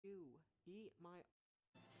My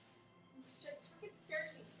Shit, it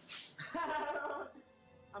scares me.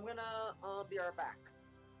 I'm gonna be right back.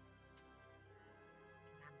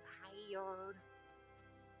 I'm tired.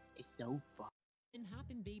 It's so fun.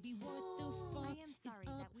 Happen, baby. What the fuck? I am sorry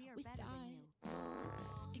that we are better than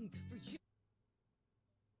you. And good for you.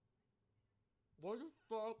 What the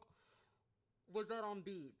fuck was that on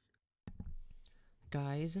beats?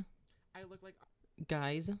 Guys. I look like.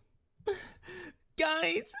 Guys.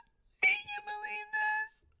 Guys. I can't believe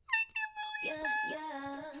this.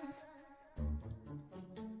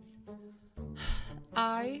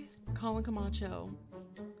 I, Colin Camacho.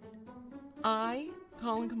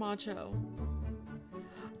 Colin Camacho.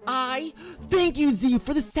 Thank you, Z,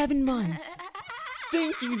 for the 7 months.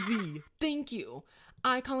 Thank you, Z. Thank you.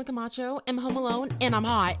 I, Colin Camacho, am home alone and I'm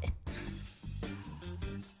hot.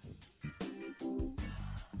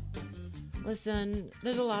 Listen,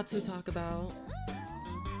 there's a lot to talk about.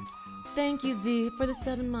 Thank you, Z, for the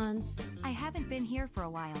 7 months. I haven't been here for a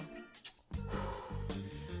while.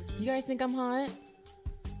 You guys think I'm hot?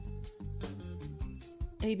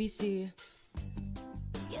 ABC.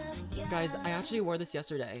 Guys, I actually wore this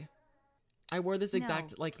yesterday. I wore this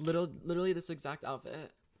exact, like, literally this exact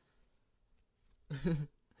outfit.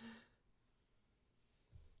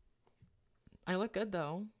 I look good,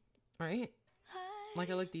 though. Right? Like,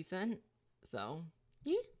 I look decent. So,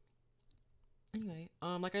 yeah. Anyway,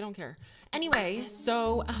 like, I don't care. Anyway,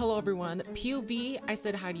 so, hello, everyone. POV, I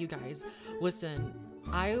said hi to you guys. Listen,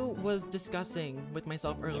 I was discussing with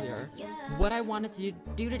myself earlier what I wanted to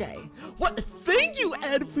do today. What? Thank you,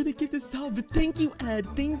 Ed, for the gift of sub. Thank you, Ed.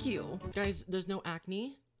 Thank you. Guys, there's no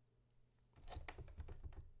acne.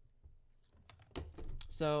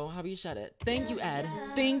 So, how about you shed it? Thank you, Ed.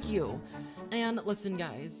 Thank you. And listen,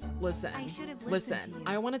 guys. Listen.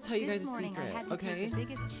 I want to tell you guys a secret, okay? The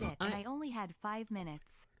biggest shit, and I only had 5 minutes.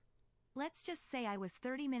 Let's just say I was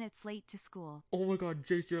 30 minutes late to school. Oh my god,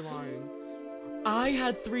 Jace, you're lying. I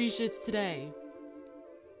had 3 shits today.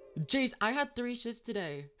 Jace, I had 3 shits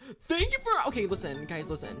today. Thank you for— okay, listen, guys,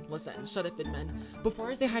 listen. Shut it, Fidman. Before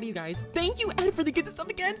I say hi to you guys, thank you, Ed, for the gift of stuff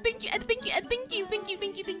again. Thank you, Ed. Thank you, Ed.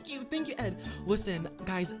 Thank you, Ed. Listen,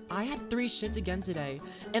 guys, I had 3 shits again today,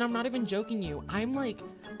 and I'm not even joking you.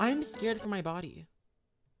 I'm scared for my body.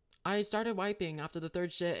 I started wiping after the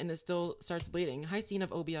 3rd shit, and it still starts bleeding. Hi, scene of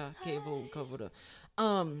Obia, Kovoda.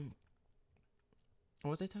 What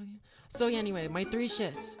was I talking? So yeah, anyway, my 3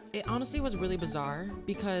 shits. It honestly was really bizarre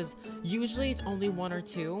because usually it's only 1 or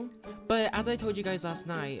 2. But as I told you guys last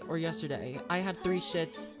night or yesterday, I had 3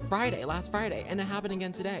 shits last Friday, and it happened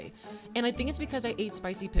again today. And I think it's because I ate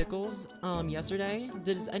spicy pickles yesterday.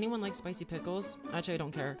 Does anyone like spicy pickles? Actually, I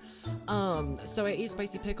don't care. So I ate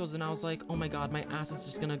spicy pickles and I was like, oh my god, my ass is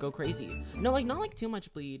just gonna go crazy. No, like, not like too much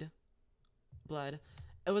blood.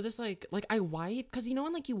 It was just like I wipe, cause you know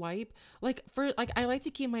when like you wipe, like for like I like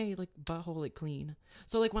to keep my like butthole like clean.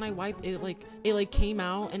 So like when I wipe it like came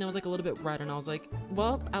out and it was like a little bit red and I was like,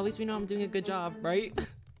 well, at least we know I'm doing a good job, right?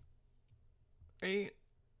 right?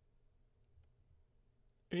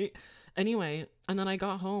 Anyway, and then I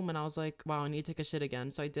got home and I was like, wow, I need to take a shit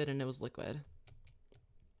again. So I did, and it was liquid.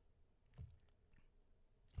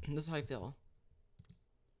 And this is how I feel.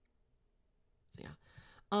 So yeah.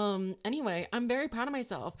 Anyway, I'm very proud of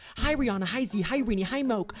myself. Hi, Rihanna. Hi, Z. Hi, Rini. Hi,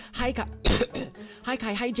 Moke. Hi, Kai. Hi,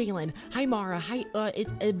 Kai. Hi, Jalen. Hi, Mara. Hi,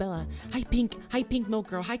 it's Bella. Hi, Pink. Hi, Pink Milk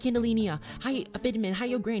Girl. Hi, Candelinia. Hi, Fitman. Hi,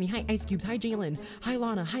 Yo Granny. Hi, Ice Cubes. Hi, Jalen. Hi,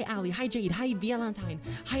 Lana. Hi, Allie. Hi, Jade. Hi, Valentine.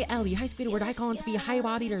 Hi, Ellie. Hi, Squidward. Hi, Colin Sophia. Hi,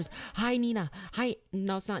 Wild Eaters. Hi, Nina. Hi,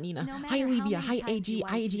 no, it's not Nina. Hi, Olivia. Hi, AG.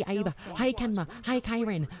 Aiba. Hi, Kenma. Hi,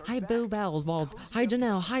 Kyron. Hi, Bill Balls. Hi,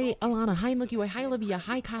 Janelle. Hi, Alana. Hi, Milky Way. Hi, Olivia.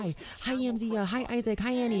 Hi, Kai. Hi, Amzia. Hi, Isaac.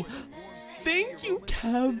 Hi, Annie. Thank you,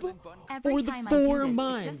 Kev, for the 4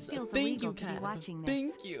 months. Thank you, Kev.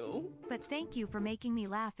 Thank you. But thank you for making me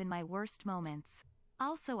laugh in my worst moments.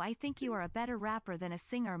 Also, I think you are a better rapper than a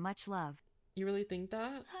singer. Much love. You really think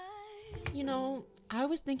that? You know, I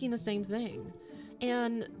was thinking the same thing.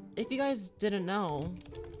 And if you guys didn't know,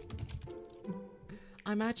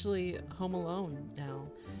 I'm actually home alone now.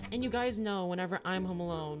 And you guys know whenever I'm home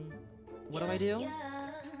alone, what do?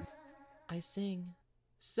 I sing.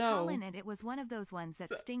 So, Colin, and it was one of those ones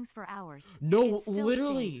that stings for hours. No,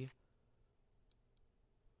 literally.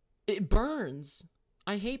 It burns.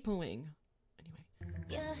 I hate pooing.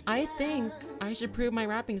 Anyway, I think I should prove my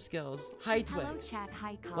rapping skills. Hi, Twix. Hello, chat.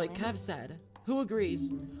 Hi, Colin. Like Kev said. Who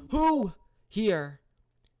agrees? Who here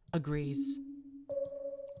agrees?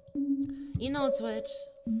 You know, Twitch.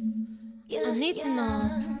 I need to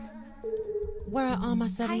know, where are all my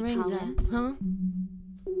 7 rings at, huh?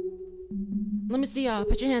 Let me see y'all.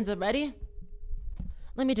 Put your hands up. Ready?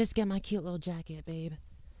 Let me just get my cute little jacket, babe.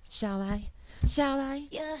 Shall I? Shall I?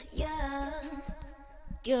 Yeah, yeah.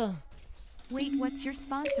 Yeah. Wait, what's your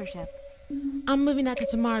sponsorship? I'm moving that to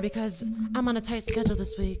tomorrow because I'm on a tight schedule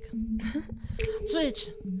this week. Twitch,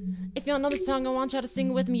 if y'all know the song, I want y'all to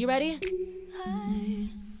sing it with me. You ready?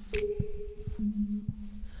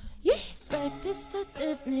 Yeah. Breakfast at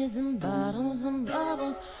Tiffany's and bottles and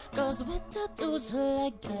bubbles. Girls with tattoos feel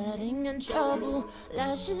like getting in trouble.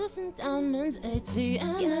 Lashes and diamonds,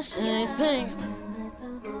 ATM machine. Sing.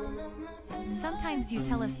 Sometimes you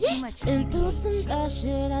tell us too much. And through some bad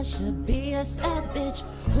shit, I should be a sad bitch.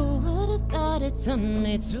 Who would have thought it to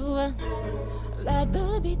me to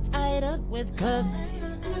rather be tied up with cuffs?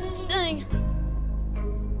 Sing.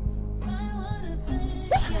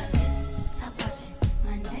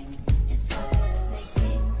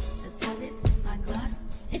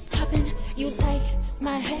 It's poppin', you like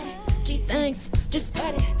my hair? Gee, thanks, just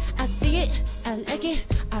got it. I see it, I like it,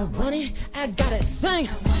 I want it, I got it. Sing.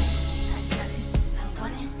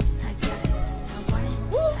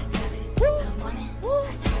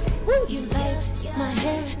 You like my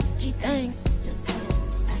hair? Gee, thanks.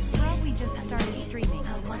 Girl, we just started streaming.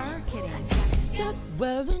 Are kidding. Got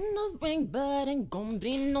wearing a ring, but ain't gon'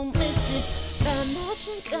 be no misses. Bad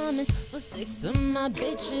matching diamonds for 6 of my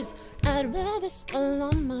bitches. I'd rather spend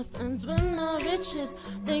on my friends with my riches.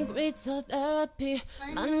 Think retail therapy,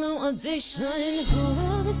 my new addiction.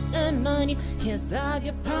 Whoever said money can't solve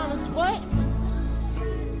your problems, what?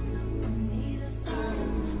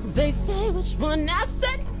 They say which one I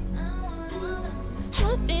said.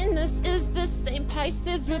 Happiness is the same price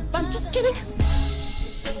as rip. I'm just kidding.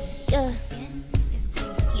 Yeah.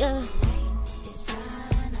 Yeah.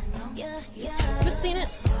 You seen it?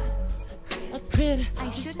 A crib, I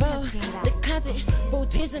a shouldn't spell, have seen that. the closet,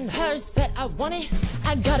 both his and hers. Said I want it,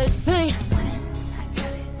 I gotta sing.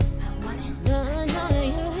 No, no, yeah,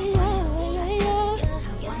 yeah,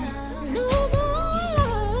 yeah. No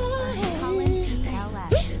more. Colin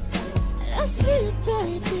TLS. I see it,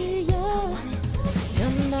 baby, yeah.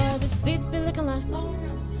 And my receipts be looking like,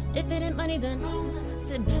 if it ain't money, then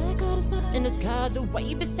sit back, got a spot in this car. The way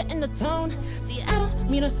you be setting the tone. See, I don't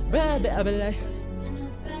mean a rabbit, I be like.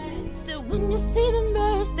 So when you see them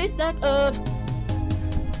birds, they stack up.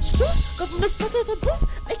 Shoot, go from the start to the booth.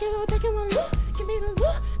 Make it all back in one loop. Give me the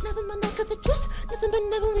look, never mind, I got the juice. Nothing but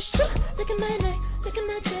never was true. Look at my neck, look at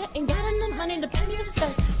my check. Ain't got enough money to pay me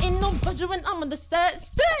respect. Ain't no budget when I'm on the set.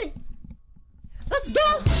 Stay! Let's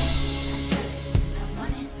go!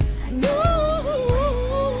 No,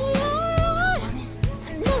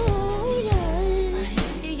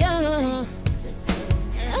 yeah.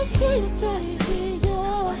 I see it, baby,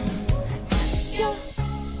 yeah.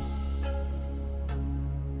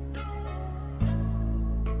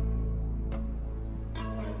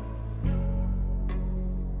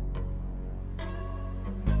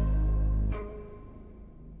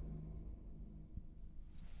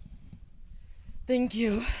 Thank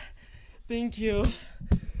you. Thank you.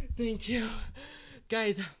 Thank you.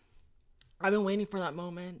 Guys, I've been waiting for that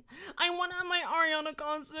moment. I want to have my Ariana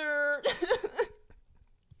concert.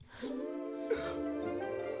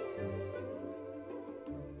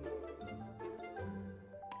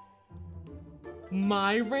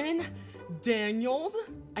 Myron Daniels?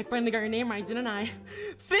 I finally got your name right, didn't I?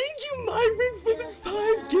 Thank you, Myron, for the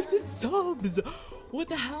 5 gifted subs. What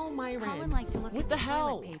the hell, Myron? Colin liked to look What at the the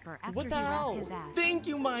hell? toilet paper after What the he wrapped hell? his ass. Thank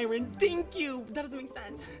you, Myron. Thank you. That doesn't make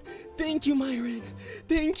sense. Thank you, Myron.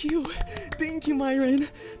 Thank you. Thank you, Myron.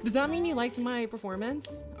 Does that mean you liked my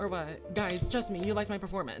performance? Or what? Guys, trust me, you liked my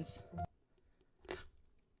performance.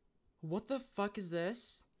 What the fuck is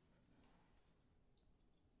this?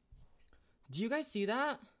 Do you guys see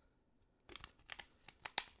that?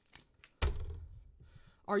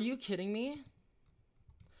 Are you kidding me?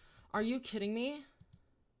 Are you kidding me?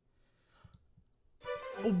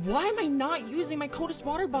 Why am I not using my COLDEST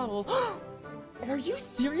water bottle? Are you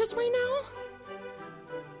serious right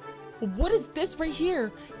now? What is this right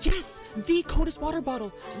here? Yes, the COLDEST water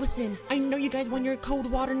bottle. Listen, I know you guys want your cold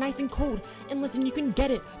water nice and cold. And listen, you can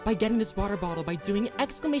get it by getting this water bottle by doing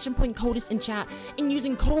 !COLDEST in chat and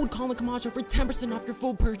using code COLIN Camacho for 10% off your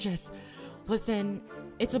full purchase. Listen,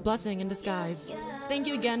 it's a blessing in disguise. Thank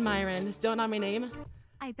you again, Myron. Still not my name?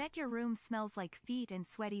 I bet your room smells like feet and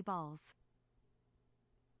sweaty balls.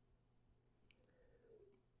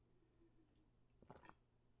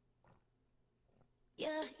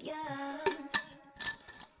 Yeah, yeah.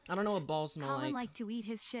 I don't know what balls smell Colin like. liked to eat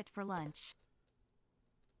his shit for lunch.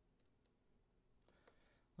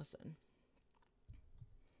 Listen.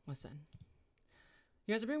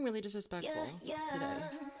 You guys are being really disrespectful Yeah, today.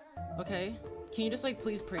 yeah. Okay? Can you just like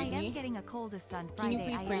please praise I am me? getting a coldest on Can you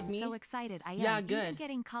Friday. please I praise am me? so excited. I am Yeah, even good.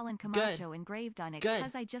 getting Colin Camacho engraved on it Good.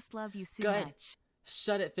 because I just love you so Good. much.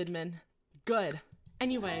 Shut it, Fidman. Good.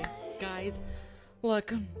 Anyway, guys,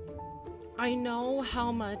 look, I know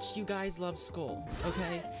how much you guys love school,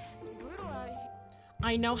 okay?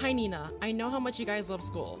 I know, hi Nina, I know how much you guys love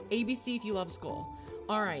school. ABC if you love school.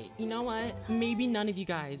 Alright, you know what? Maybe none of you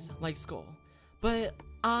guys like school. But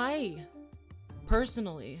I,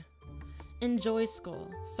 personally, enjoy school.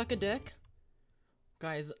 Suck a dick?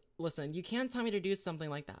 Guys, listen, you can't tell me to do something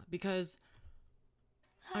like that because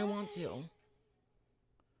I want to.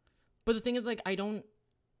 But the thing is, like, I don't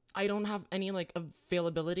have any, like,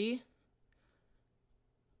 availability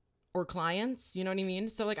or clients, you know what I mean?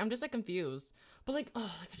 So, like, I'm just, like, confused. But, like, oh,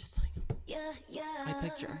 like, I just, like, Yeah, yeah. my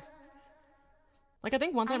picture. Like, I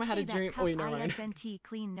think one time I had a dream. Oh, wait, never mind. ISNT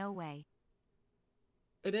clean, no way.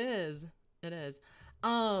 It is. It is.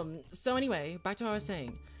 So anyway, back to what I was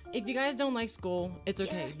saying. If you guys don't like school, it's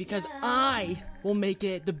okay because I will make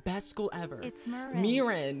it the best school ever. It's Miran.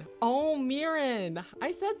 Miran. Oh, Miran.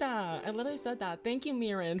 I said that. I literally said that. Thank you,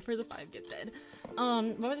 Miran, for the 5 gifted.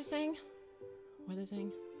 What was I saying? What was I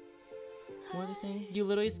saying? What was I saying? You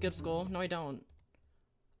literally skip school? No, I don't.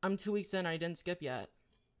 I'm 2 weeks in. I didn't skip yet.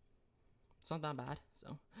 It's not that bad,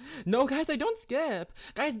 so. No, guys, I don't skip.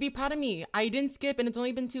 Guys, be proud of me. I didn't skip and it's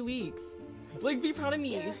only been 2 weeks. Like, be proud of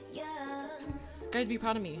me. Yeah, yeah. Guys, be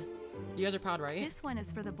proud of me. You guys are proud, right? This one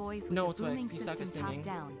is for the boys with No, the Twix, booming you suck at system top singing.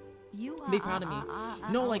 down. You Be proud of me.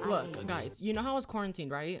 No, like, look, guys, you know how I was quarantined,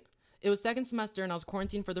 right? It was second semester and I was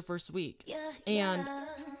quarantined for the first week. Yeah, And yeah.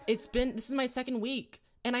 this is my second week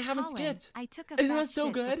and I haven't Colin, skipped. I took a Isn't fat that so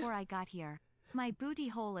shit good? before I got here. My booty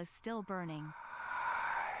hole is still burning.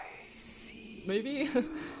 Maybe.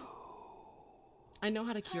 I know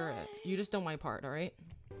how to cure it. You just don't my part, all right?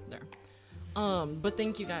 There. But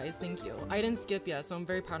thank you guys, thank you. I didn't skip yet, so I'm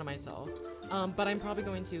very proud of myself. But I'm probably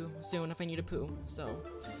going to soon if I need to poo. So,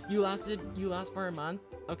 you last for a month?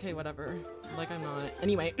 Okay, whatever. Like I'm not.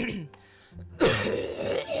 Anyway.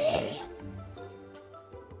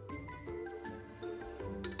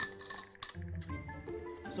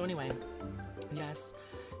 So anyway, yes,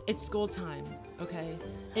 it's school time, okay?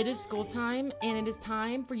 It is school time, and it is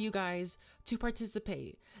time for you guys to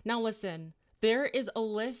participate. Now listen, there is a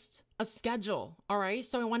list, a schedule, all right?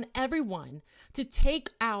 So I want everyone to take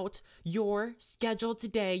out your schedule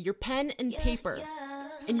today, your pen and paper,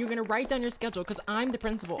 and you're gonna write down your schedule because I'm the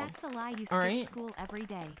principal. That's a lie. You All skip right. school every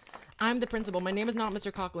day. I'm the principal. My name is not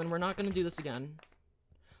Mr. Coughlin. We're not gonna do this again.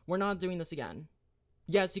 We're not doing this again.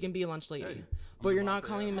 Yes, you can be a lunch lady, Hey, but I'm you're the not boss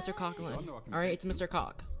calling me ass. Mr. Coughlin. Y'all know I can All right, it's fix Mr.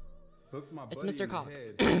 Cock. Hook my It's buddy Mr. in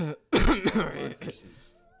the Cock. head.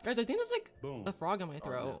 Guys, I think there's like Boom. a frog in my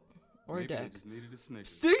Start throat now. or a Maybe they dick. just needed a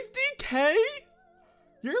Snickers. 60K?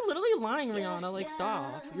 You're literally lying, Rihanna. Like,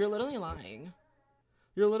 stop. You're literally lying.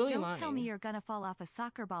 You're literally Don't lying. tell me you're gonna fall off a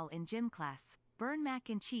soccer ball in gym class, burn mac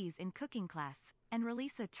and cheese in cooking class, and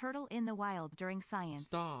release a turtle in the wild during science.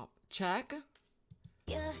 Stop. Check.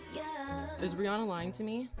 Yeah, yeah. Is Rihanna lying to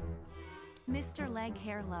me? Mr. Leg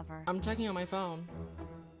Hair Lover. I'm checking on my phone.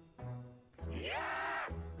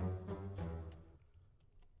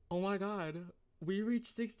 Oh my god. We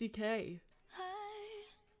reached 60K.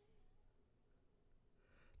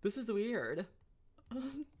 This is weird.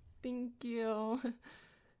 Thank you.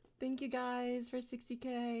 Thank you guys for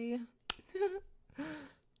 60K.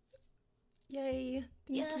 Yay.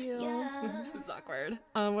 Thank you. yeah. This is awkward.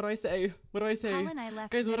 What do I say? What do I say? Colin, I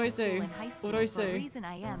left Guys, what do I middle school say? and high What do I school for a say? reason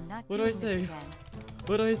I am not What do I doing say? this again.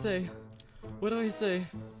 What do I say? What do I say?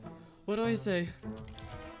 What do I say?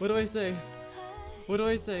 What do I say? What do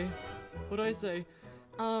I say? What do I say?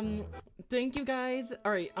 Thank you guys.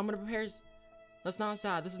 All right, I'm gonna prepare. That's not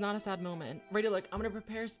sad. This is not a sad moment. Ready? Look, I'm gonna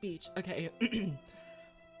prepare a speech. Okay.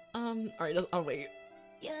 All right. I'll wait.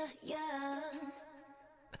 Yeah, yeah.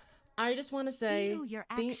 I just want to say. Ew, you're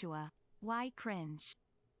Actua. Why cringe?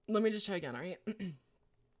 Let me just try again. All right.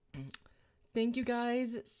 Thank you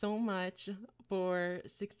guys so much for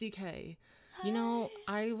 60K. You know,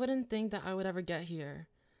 I wouldn't think that I would ever get here.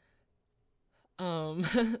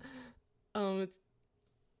 It's,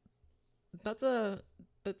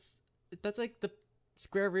 that's like the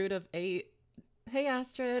square root of 8. Hey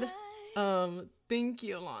Astrid. Thank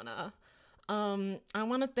you, Lana. I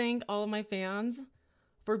want to thank all of my fans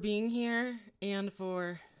for being here and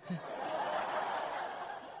for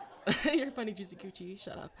you're funny, Juicy Coochie.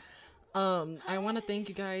 Shut up. I want to thank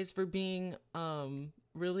you guys for being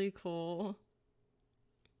really cool.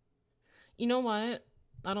 You know what?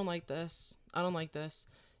 I don't like this. I don't like this.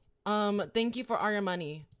 Thank you for all your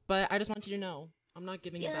money, but I just want you to know I'm not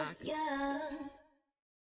giving it back.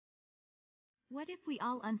 What if we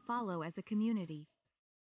all unfollow as a community?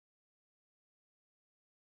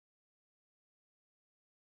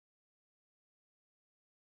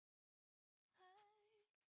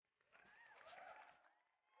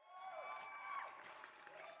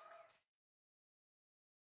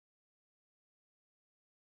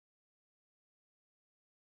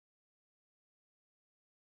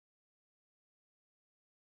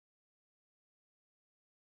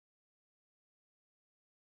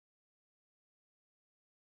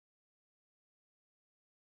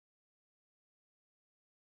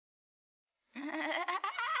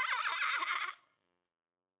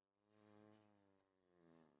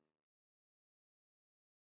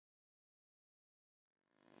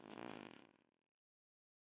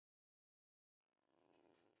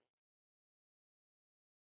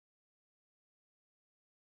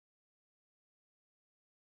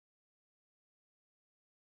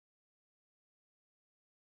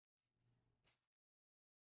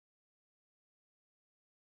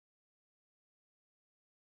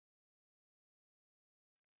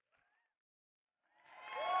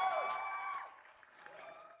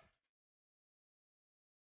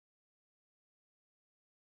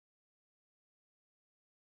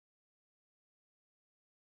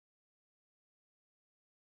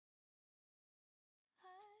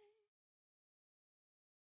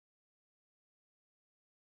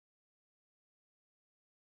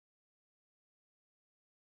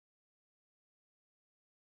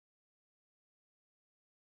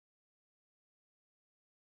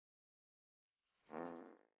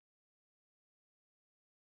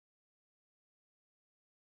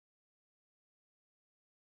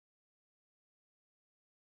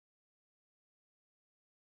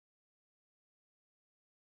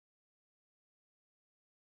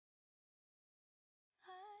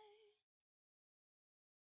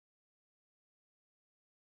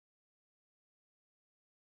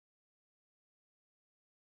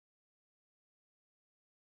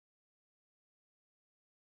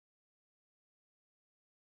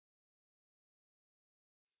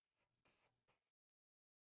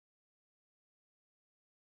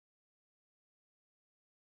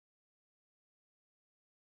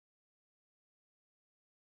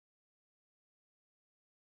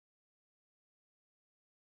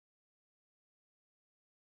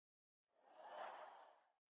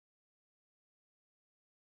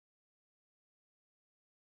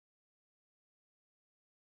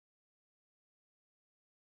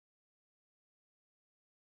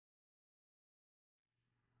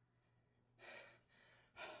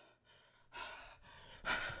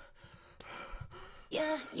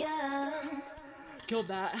 Killed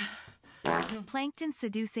that. Plankton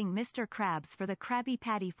seducing Mr. Krabs for the Krabby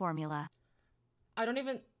Patty formula. I don't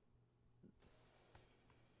even...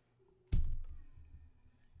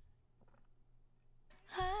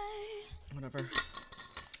 Whatever.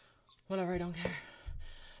 Whatever, I don't care.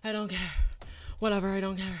 I don't care. Whatever, I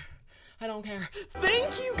don't care. I don't care.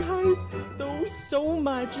 Thank you guys so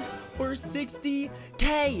much for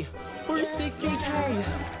 60K. For 60K.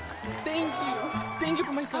 Thank you. Thank you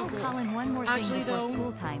for my Oh, sub. Colin, one more Actually, thing before though,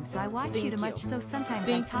 school time, so I watch you too much, so sometimes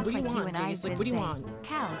I talk what do like you want, and Jace? I've Like, what do been you saying want?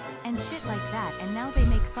 cow and shit like that, and now they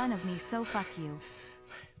make fun of me, so fuck you.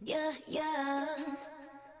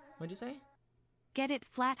 What'd you say? Get it,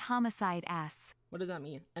 flat homicide ass. What does that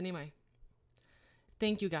mean? Anyway.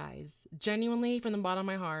 Thank you guys. Genuinely, from the bottom of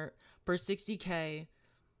my heart, for 60K.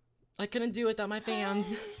 I couldn't do it without my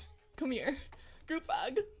fans. Come here. Group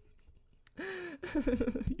hug.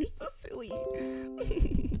 You're so silly.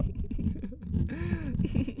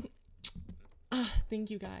 Thank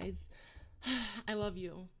you guys. I love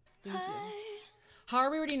you. Thank you. How are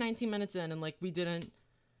we already 19 minutes in and like we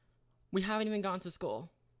haven't even gone to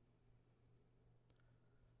school?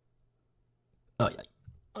 Oh yeah.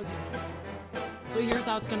 Okay. So here's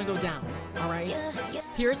how it's gonna go down, alright?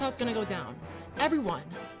 Here's how it's gonna go down. Everyone,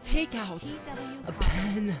 take out a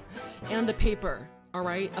pen and a paper,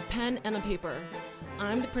 alright? A pen and a paper.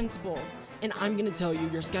 I'm the principal, and I'm gonna tell you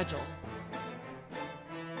your schedule.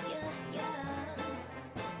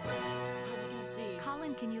 As you can see,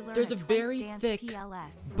 Colin, can you learn there's a twice very dance thick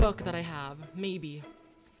PLS? book that I have, maybe.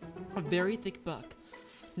 A very thick book.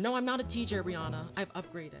 No, I'm not a teacher, Brianna. I've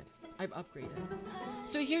upgraded.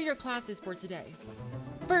 So here are your classes for today.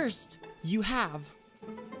 First, you have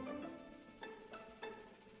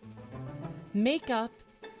makeup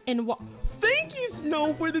and Thank you,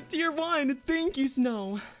 Snow, for the tier 1. Thank you,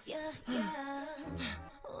 Snow.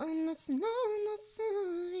 And it's not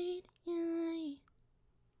outside.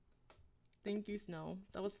 Thank you, Snow.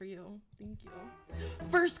 That was for you. Thank you.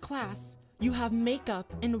 First class, you have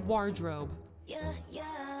makeup and wardrobe. Yeah,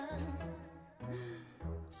 yeah.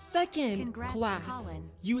 Second Congrats, class, Colin.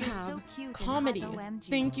 you You're have so cute and comedy. hot, OMG.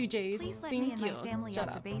 Thank you, Jace. Please let me Thank and you. my family Shut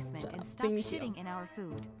out up. the basement Shut and up. stop Thank shitting you. in our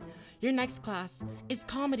food. Your next class is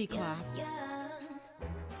comedy class. Yeah.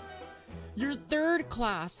 Your third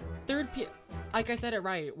class, like I said it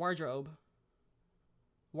right, wardrobe.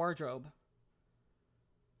 Wardrobe.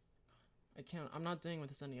 I'm not dealing with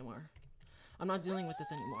this anymore. I'm not dealing with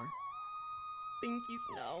this anymore. Thank you,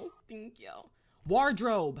 Snow. Thank you.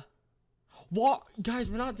 Wardrobe. Guys,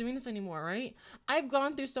 we're not doing this anymore, right? I've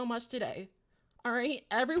gone through so much today. All right?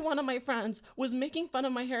 Every one of my friends was making fun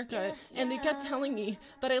of my haircut, and they kept telling me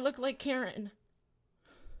that I look like Karen.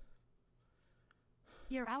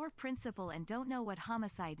 You're our principal and don't know what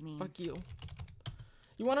homicide means. Fuck you.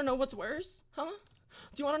 You want to know what's worse? Huh?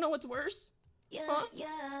 Do you want to know what's worse? Yeah, Huh?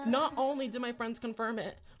 yeah. Not only did my friends confirm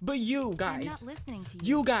it, but you guys. I'm not listening to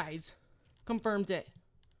you. You guys confirmed it.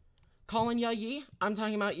 Colin Yayi, I'm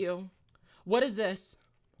talking about you. What is this?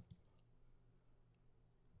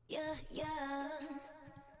 Yeah, yeah.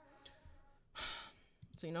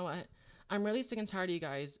 So you know what? I'm really sick and tired of you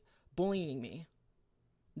guys bullying me.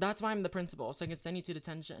 That's why I'm the principal, so I can send you to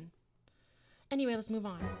detention. Anyway, let's move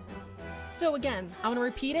on. So again, I want to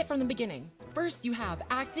repeat it from the beginning. First, you have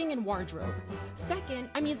acting and wardrobe.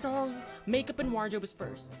 Makeup and wardrobe is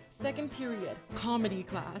first. Second period, comedy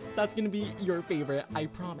class. That's gonna be your favorite, I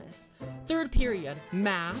promise. Third period,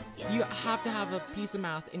 math. You have to have a piece of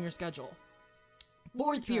math in your schedule.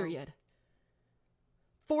 Fourth period,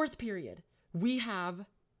 we have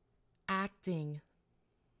acting.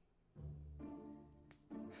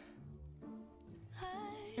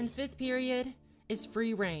 And fifth period is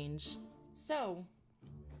free range. So,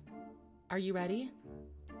 are you ready?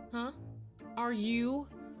 Huh? Are you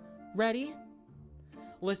ready?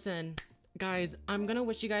 Listen, guys, I'm gonna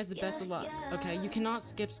wish you guys the best of luck, okay? You cannot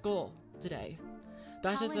skip school today.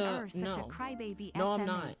 That's just no. No, I'm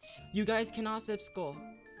not. You guys cannot skip school.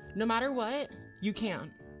 No matter what, you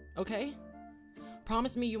can, okay?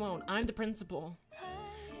 Promise me you won't. I'm the principal.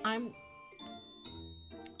 I'm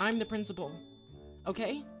the principal,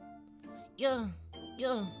 okay? Yeah.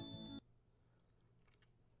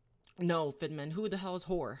 No, Fidman, who the hell is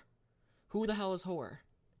whore? Who the hell is whore?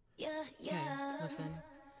 Yeah, Okay, yeah. listen.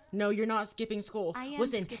 No, you're not skipping school. I am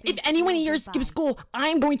Listen, skipping if anyone school, here goodbye. skips school,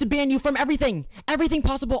 I'm going to ban you from everything. Everything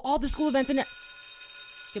possible, all the school events and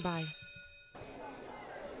goodbye.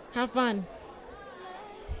 Have fun.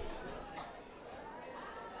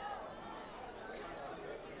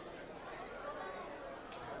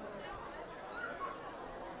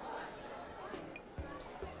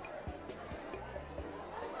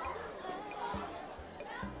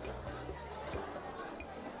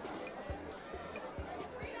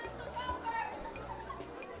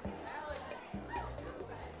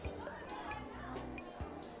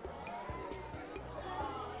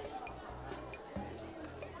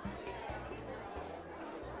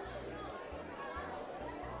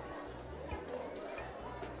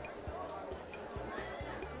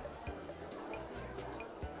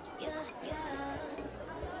 Yeah, yeah.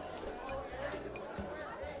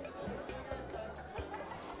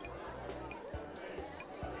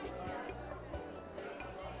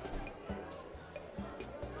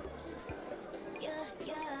 Yeah,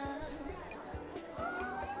 yeah.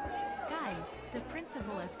 Guys, the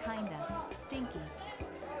principal is kinda stinky.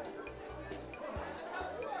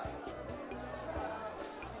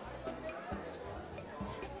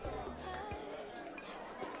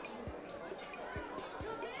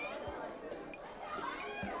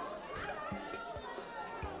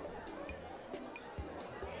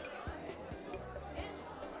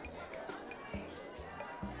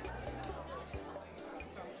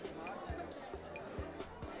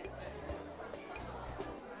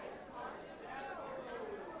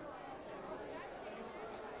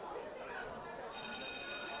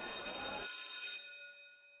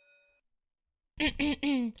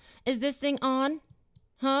 Is this thing on?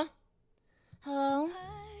 Huh? Hello?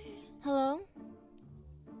 Hello?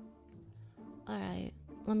 Alright,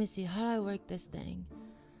 let me see. How do I work this thing?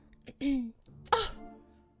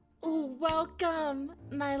 Oh, welcome,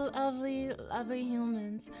 my lovely, lovely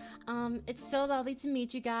humans. It's so lovely to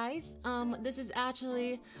meet you guys. This is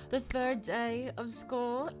actually the third day of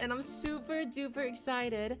school, and I'm super duper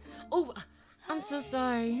excited. Oh, I'm so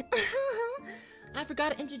sorry. I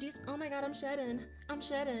forgot to introduce. Oh my god, I'm shedding.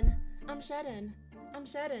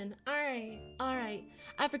 Alright.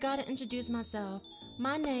 I forgot to introduce myself.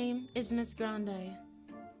 My name is Miss Grande.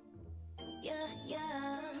 Yeah,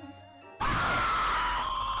 yeah.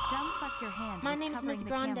 Don't fuck your hand. My with name's covering Miss the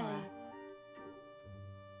Grande. camera.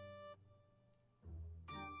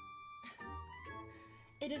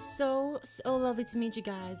 It is so lovely to meet you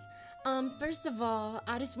guys. First of all,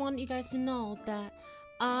 I just want you guys to know that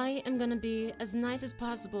I am gonna be as nice as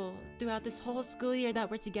possible throughout this whole school year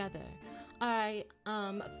that we're together. Alright,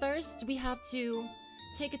 first we have to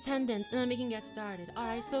take attendance and then we can get started.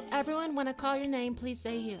 Alright, so if everyone, when I call your name, please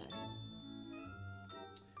say here.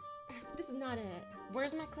 This is not it.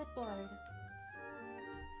 Where's my clipboard?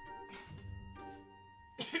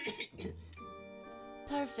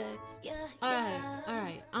 Perfect.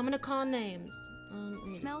 Alright. I'm gonna call names.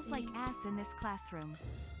 Smells like ass in this classroom.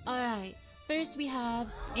 Alright. First we have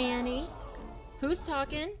Annie. Who's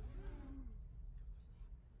talking?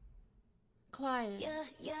 Quiet.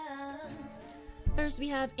 First we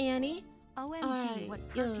have Annie. OMG, what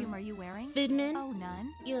perfume are you wearing? Vidman. Oh,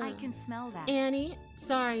 none? Yeah. I can smell that. Annie.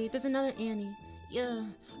 Sorry, there's another Annie. Yeah.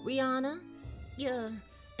 Rihanna. Yeah.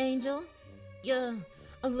 Angel. Yeah.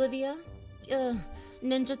 Olivia. Yeah.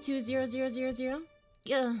 Ninja20000.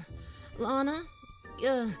 Yeah. Lana.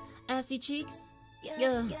 Yeah. Assy Cheeks.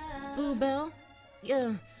 Yeah. Bluebell.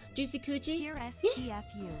 Yeah. Juicy Coochie. Here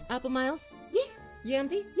STFU. Apple Miles. Yeah.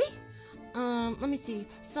 Yamsy. Yeah. Let me see.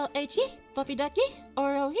 So H. Fluffy Ducky.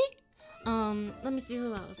 Oro. Let me see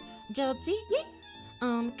who else. Josie.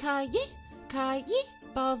 Yeah. Kai. Yeah. Kai. Yeah.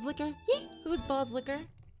 Balls Liquor. Yeah. Who's Balls Liquor?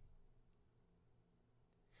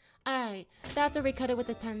 Alright. That's where we cut it with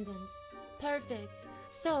attendance. Perfect.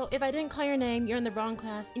 So, if I didn't call your name, you're in the wrong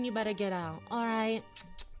class and you better get out. Alright?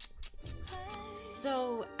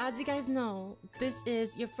 So, as you guys know, this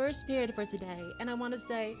is your first period for today, and I want to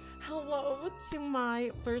say hello to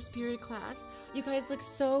my first period class. You guys look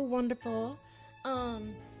so wonderful.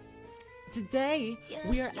 Today,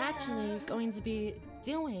 we are actually going to be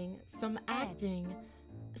doing some acting.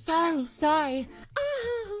 Sorry.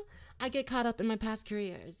 I get caught up in my past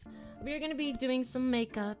careers. We are going to be doing some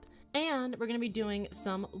makeup, and we're going to be doing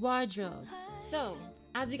some wardrobe. So,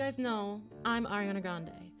 as you guys know, I'm Ariana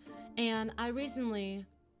Grande. And I recently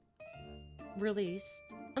released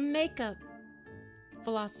a makeup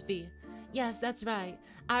philosophy. Yes, that's right.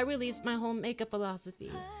 I released my whole makeup philosophy.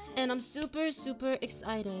 And I'm super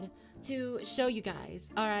excited to show you guys.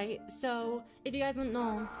 Alright, so if you guys don't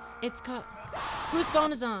know, it's called... Whose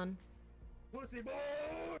phone is on?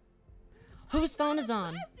 Whose phone is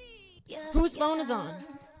on? Whose phone is on?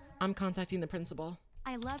 I'm contacting the principal.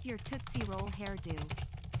 I love your Tootsie Roll hairdo.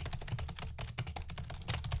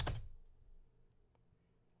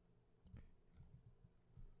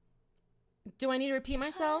 Do I need to repeat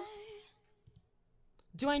myself?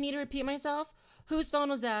 Whose phone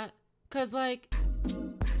was that? Cause like...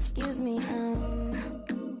 Excuse me,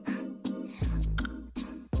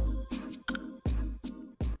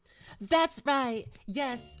 That's right.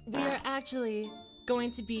 Yes, we are actually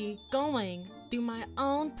going to be going through my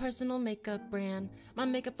own personal makeup brand, my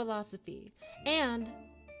makeup philosophy, and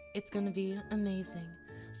it's gonna be amazing.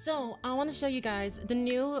 So I want to show you guys the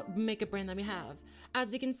new makeup brand that we have.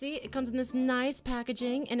 As you can see, it comes in this nice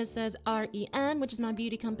packaging and it says REM, which is my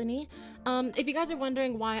beauty company. If you guys are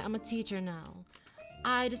wondering why I'm a teacher now,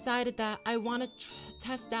 I decided that I want to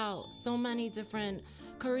test out so many different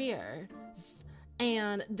careers,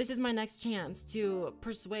 and this is my next chance to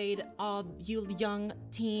persuade all you young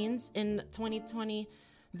teens in 2020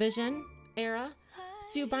 vision era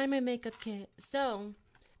to buy my makeup kit. So,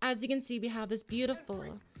 as you can see, we have this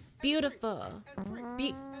beautiful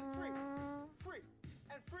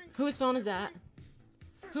Whose phone is that?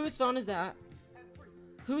 Whose phone is that?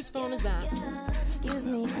 Whose phone is that? excuse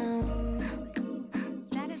me,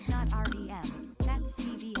 That is not REM. That's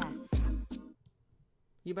CVS.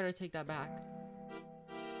 You better take that back.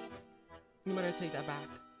 You better take that back.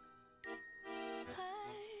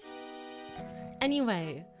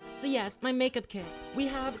 Anyway, so yes, my makeup kit. We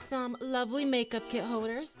have some lovely makeup kit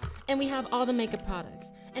holders, and we have all the makeup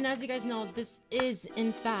products. And as you guys know, this is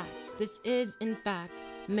in fact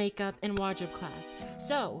makeup and wardrobe class.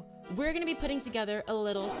 So, we're gonna be putting together a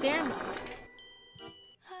little ceremony.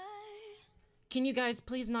 Can you guys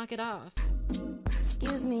please knock it off?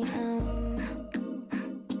 excuse me,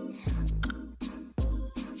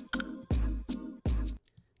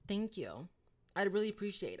 Thank you. I'd really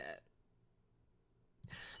appreciate it.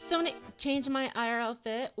 So when I change my IRL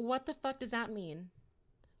fit, what the fuck does that mean?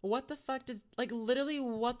 What the fuck does, like, literally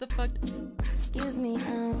what the fuck? excuse me,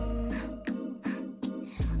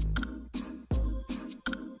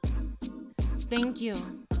 Thank you.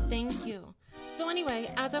 So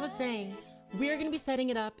anyway, as I was saying, we're gonna be setting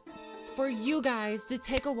it up for you guys to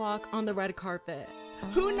take a walk on the red carpet.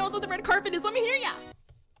 Who knows what the red carpet is? Let me hear ya!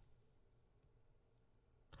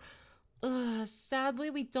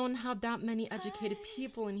 Sadly, we don't have that many educated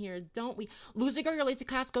people in here, don't we? Loser girl, you're late to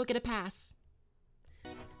class, go get a pass.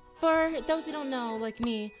 For those who don't know, like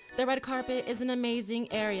me, the red carpet is an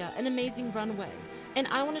amazing area, an amazing runway. And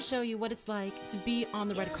I want to show you what it's like to be on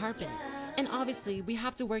the red carpet. And obviously, we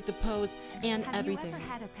have to work the pose and everything. Have you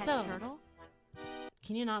ever had a pet So, turtle?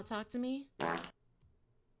 can you not talk to me?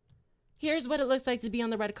 Here's what it looks like to be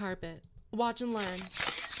on the red carpet. Watch and learn.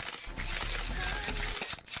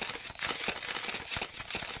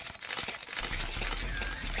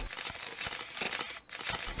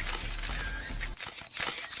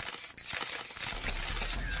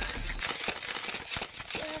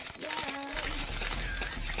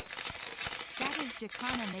 That is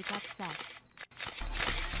Jacana makeup set.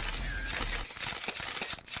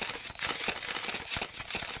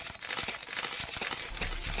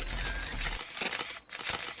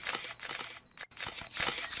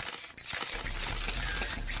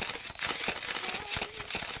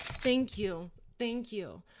 Thank you. Thank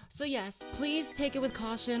you. So yes, please take it with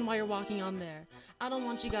caution while you're walking on there. I don't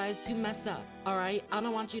want you guys to mess up, alright? I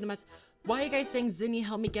don't want you to mess... Why are you guys saying Zinni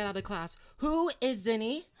helped me get out of class? Who is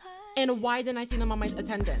Zinni? And why didn't I see them on my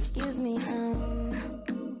attendance? Excuse me,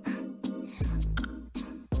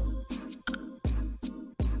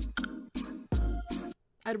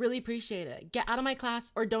 I'd really appreciate it. Get out of my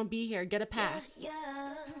class or don't be here. Get a pass. yeah.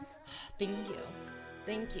 Thank you.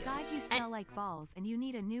 Thank you. God, you smell like balls and you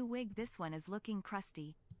need a new wig. This one is looking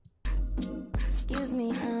crusty. Excuse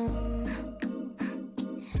me,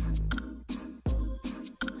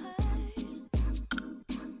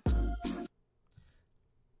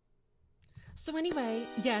 So anyway,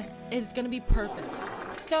 yes, it's gonna be perfect.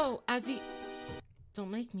 So, as he...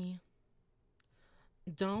 Don't make me.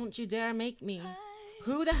 Don't you dare make me.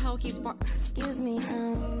 Who the hell keeps far... excuse me,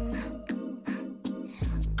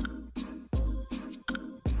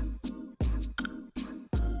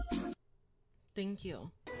 Thank you.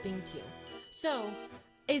 Thank you. So,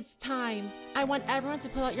 it's time. I want everyone to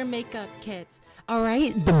pull out your makeup kit.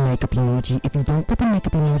 Alright? The makeup emoji. If you don't put the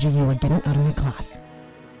makeup emoji, you are getting out of my class.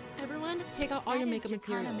 Everyone, take out all That your is makeup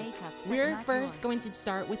Jacana materials. makeup, but We're not first yours. going to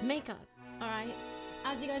start with makeup. Alright?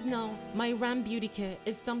 As you guys know, my REM beauty kit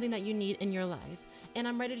is something that you need in your life. And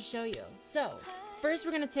I'm ready to show you. So, first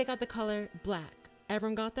we're going to take out the color black.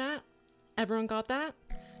 Everyone got that? Everyone got that?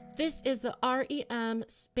 This is the REM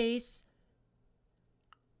Space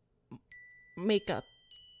makeup.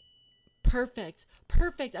 Perfect.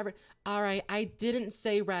 Perfect. Alright, I didn't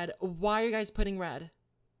say red. Why are you guys putting red?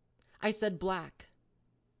 I said black.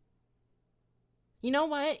 You know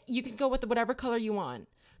what? You can go with whatever color you want.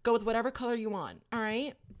 Go with whatever color you want.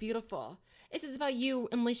 Alright? Beautiful. This is about you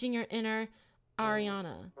unleashing your inner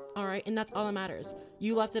Ariana. Alright? And that's all that matters.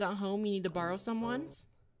 You left it at home. You need to borrow someone's.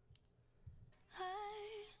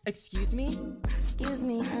 Excuse me? excuse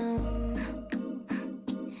me,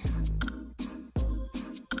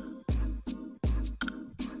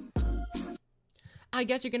 I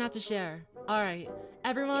guess you're gonna have to share. Alright.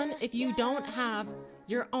 Everyone, if you don't have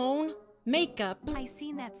your own makeup, I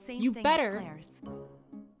seen that same You thing better- at Claire's.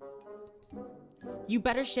 you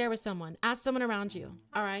better share with someone. Ask someone around you.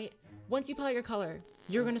 Alright? Once you pull out your color,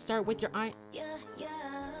 you're gonna start with your eye. yeah, yeah.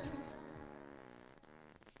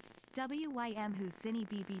 WYM who's Zinni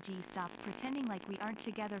BBG, stop pretending like we aren't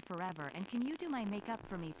together forever, and can you do my makeup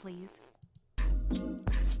for me please?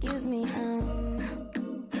 Excuse me,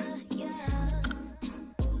 yeah, yeah.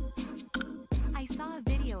 I saw a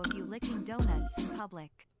video of you licking donuts in public.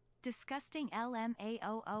 Disgusting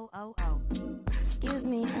LMAOOOO. Excuse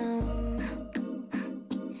me,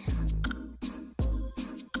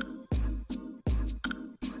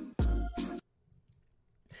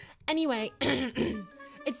 Anyway,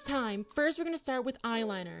 it's time. First, we're gonna start with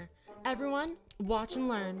eyeliner. Everyone, watch and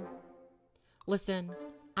learn. Listen,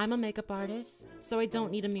 I'm a makeup artist, so I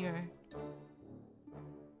don't need a mirror.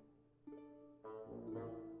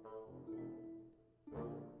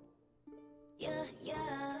 yeah, yeah.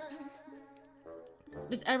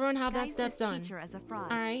 Does everyone have that Guys, step this done? teacher is a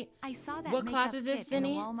fraud. Alright? I saw that What class makeup is this, kit in the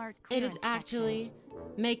Zinni? Walmart It is clearance actually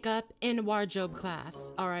makeup and wardrobe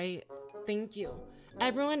class. Alright? Thank you.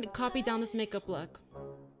 Everyone, copy down this makeup look.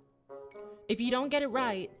 If you don't get it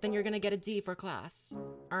right, then you're gonna get a D for class.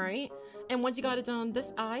 Alright? And once you got it done on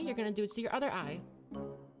this eye, you're gonna do it to your other eye.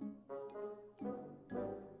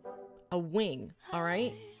 A wing.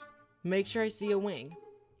 Alright? Make sure I see a wing.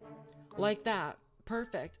 Like that.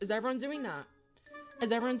 Perfect. Is everyone doing that?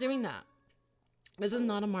 Is everyone doing that? This is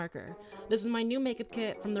not a marker. This is my new makeup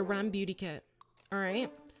kit from the REM Beauty Kit.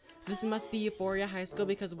 Alright? This must be Euphoria High School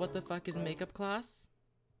because what the fuck is makeup class?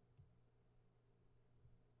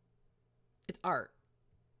 It's art.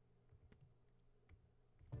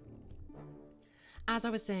 As I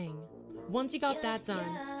was saying, once you got that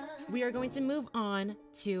done, we are going to move on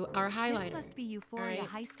to our highlighter. This must be Euphoria Alright.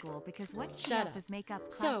 High School because what Shut up. is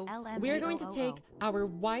makeup class So, we're going to take LMAOOO. our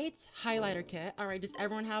white highlighter kit. All right, does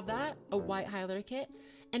everyone have that? A white highlighter kit?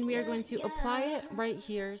 And we are going to apply it right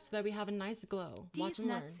here so that we have a nice glow. Watch These and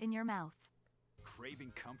learn. nuts in your mouth.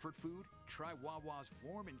 Craving comfort food? Try Wawa's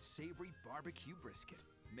warm and savory barbecue brisket.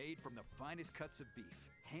 Made from the finest cuts of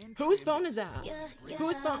beef. Whose phone is that?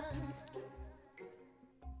 Whose phone?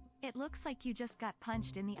 It looks like you just got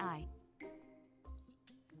punched in the eye.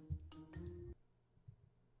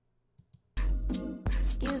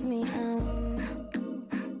 Excuse me,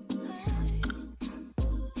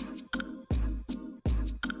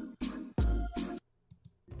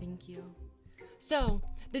 Thank you. So,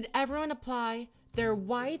 did everyone apply their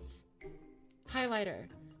white highlighter?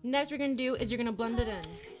 Next we're gonna do is you're gonna blend it in.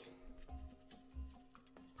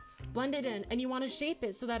 Blend it in, and you wanna shape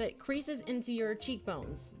it so that it creases into your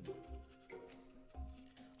cheekbones.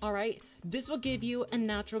 All right, this will give you a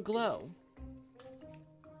natural glow.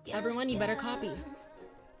 Everyone, you better copy.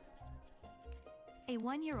 A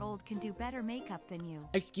 1-year-old can do better makeup than you.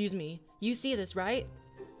 Excuse me, you see this, right?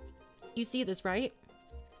 You see this, right?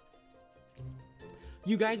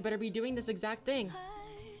 You guys better be doing this exact thing.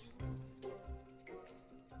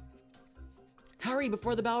 Hurry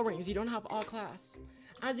before the bell rings. You don't have all class.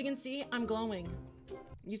 As you can see, I'm glowing.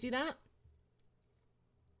 You see that?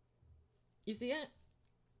 You see it?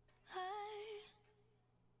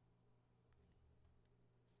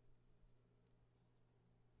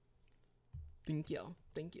 Thank you.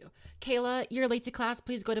 Thank you. Kayla, you're late to class.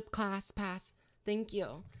 Please go to class. Pass. Thank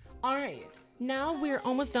you. All right. Now we're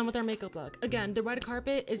almost done with our makeup look. Again, the red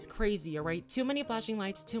carpet is crazy, all right? Too many flashing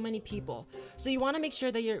lights, too many people. So you want to make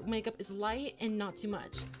sure that your makeup is light and not too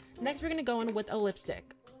much. Next, we're going to go in with a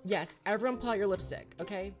lipstick. Yes, everyone pull out your lipstick,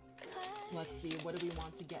 okay? Let's see, what do we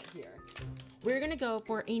want to get here? We're going to go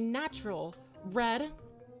for a natural red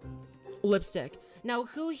lipstick. Now,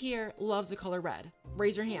 who here loves the color red?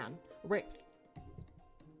 Raise your hand.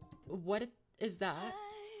 What is that?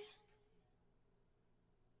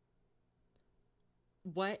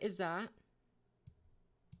 What is that?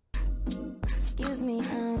 excuse me,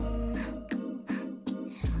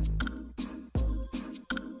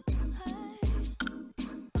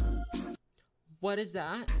 What is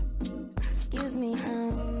that? excuse me,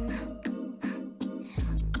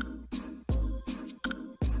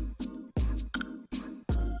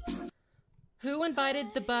 Who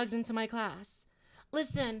invited the bugs into my class?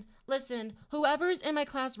 Listen, whoever's in my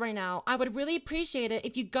class right now, I would really appreciate it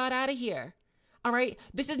if you got out of here. All right,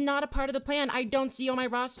 this is not a part of the plan. I don't see you on my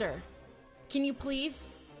roster. Can you please?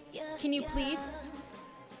 Can you please?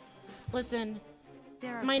 Listen,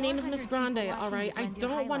 my name is Miss Grande, all right? I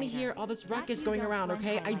don't want to hear all this ruckus going around,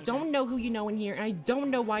 okay? I don't know who you know in here, and I don't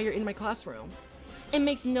know why you're in my classroom. It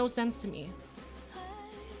makes no sense to me.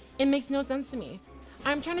 It makes no sense to me.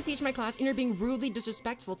 I'm trying to teach my class, and you're being rudely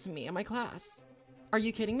disrespectful to me in my class. Are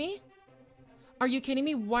you kidding me? Are you kidding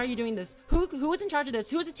me? Why are you doing this? Who is in charge of this?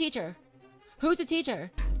 Who's the teacher? Who's the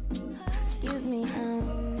teacher? excuse me,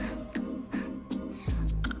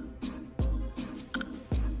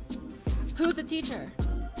 Who's the teacher?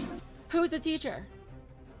 Who's the teacher?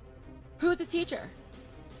 Who's the teacher?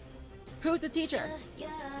 Who's the teacher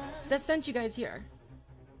that sent you guys here?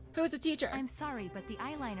 Who's the teacher? I'm sorry, but the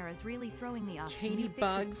eyeliner is really throwing me off. Can Katie you fix it,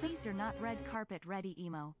 Bugs. Please, you're not red carpet ready,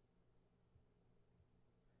 emo.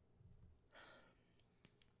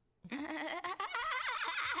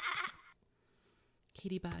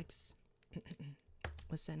 Katie Bugs.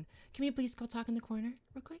 Listen, can we please go talk in the corner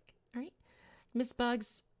real quick? All right, Miss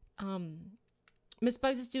Bugs. Miss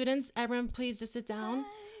Bugs' students, everyone, please just sit down.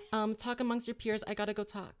 Talk amongst your peers. I gotta go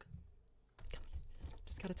talk. Come on,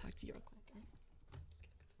 just gotta talk to you real quick. All right?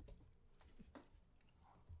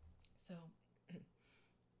 So,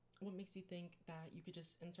 what makes you think that you could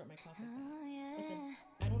just insert my class like that? Listen,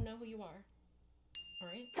 I don't know who you are. All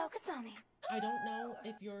right. focus on me. I don't know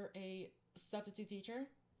if you're a substitute teacher.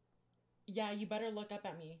 Yeah, you better look up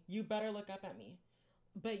at me. You better look up at me.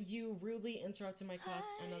 But you rudely interrupted my class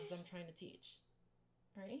and as I'm trying to teach.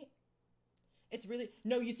 Right? It's really...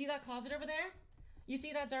 No, you see that closet over there? You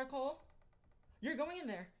see that dark hole? You're going in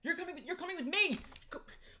there. You're coming with me.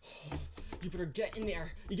 You better get in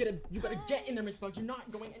there. You better get in there, Miss Bugs. You're not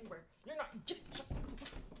going anywhere. You're not...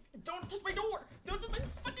 Don't touch my door. Don't touch my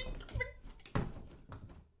fucking...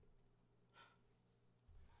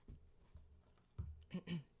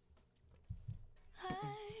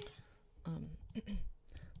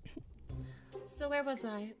 So where was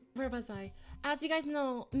I? As you guys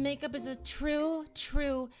know, makeup is a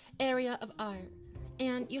true area of art.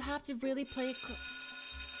 And you have to really play it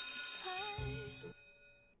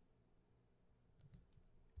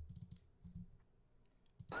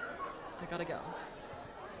Gotta go.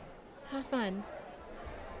 Have fun.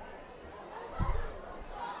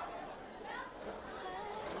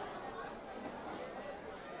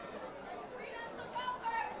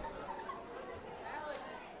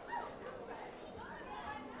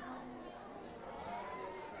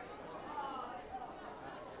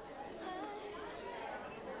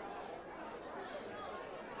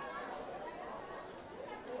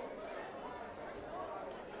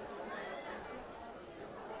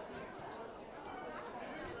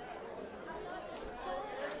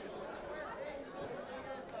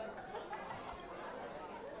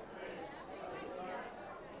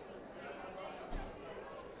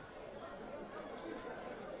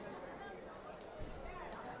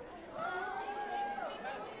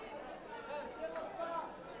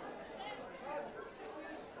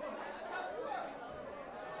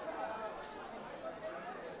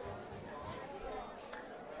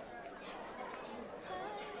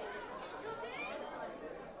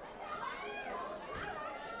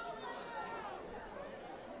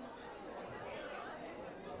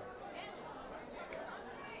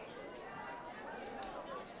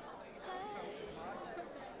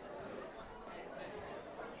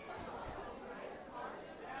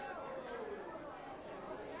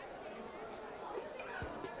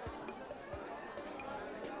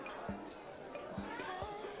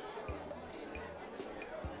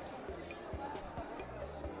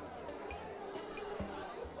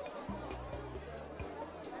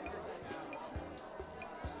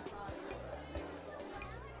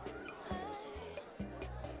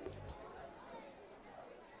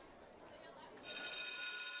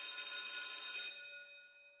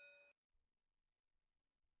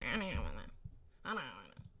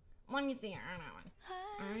 Let me see her.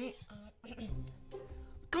 Alright.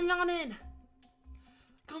 Come on in.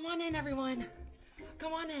 Come on in, everyone.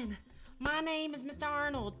 Come on in. My name is Mr.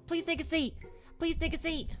 Arnold. Please take a seat. Please take a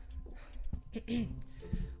seat.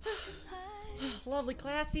 Lovely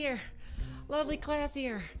class here. Lovely class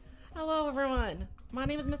here. Hello, everyone. My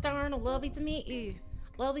name is Mr. Arnold. Lovely to meet you.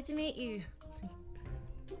 Lovely to meet you.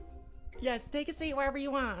 Yes, take a seat wherever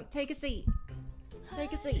you want. Take a seat.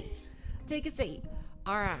 Take a seat. Take a seat.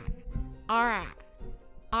 Alright. Alright.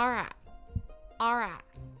 Alright. Alright.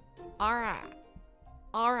 Alright.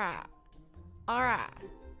 Alright. Alright.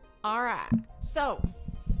 Alright. So,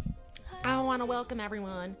 I want to welcome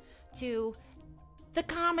everyone to the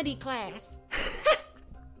comedy class.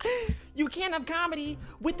 You can't have comedy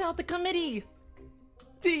without the committee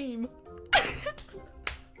team.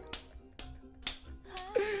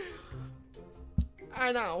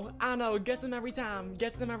 I know, gets them every time,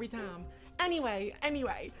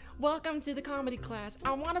 Anyway, welcome to the comedy class.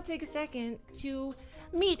 I want to take a second to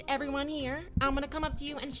meet everyone here. I'm gonna come up to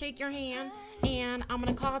you and shake your hand, and I'm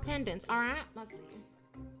gonna call attendance, alright? Let's see.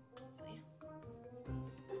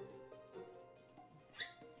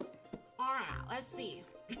 Alright, let's see.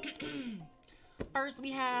 First we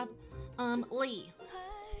have, Lee.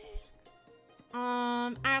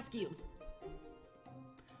 Askews.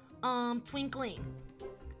 Twinkling.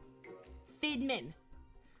 Fidman.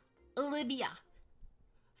 Olivia.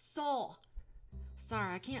 Saul.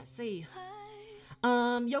 Sorry, I can't see.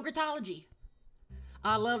 Yogurtology.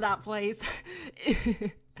 I love that place.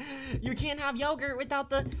 You can't have yogurt without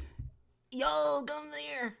the... Yo, come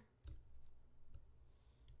there.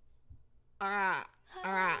 Alright,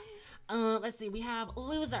 alright. Let's see, we have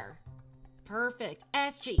Loser. Perfect.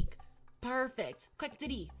 Ass Cheek. Perfect. Quick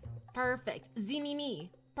Diddy. Perfect. Zimimi.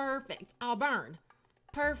 Perfect. Auburn.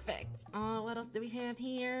 Perfect. What else do we have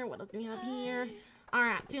here?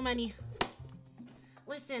 Alright, too many.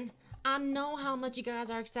 Listen, I know how much you guys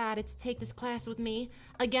are excited to take this class with me.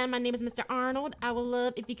 Again, my name is Mr. Arnold. I would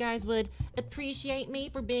love if you guys would appreciate me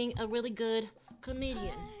for being a really good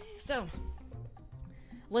comedian. So,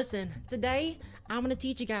 listen, today I'm gonna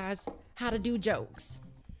teach you guys how to do jokes.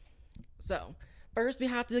 So, first we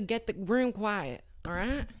have to get the room quiet,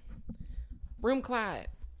 alright? Room quiet.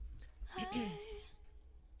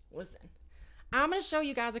 Listen, I'm gonna show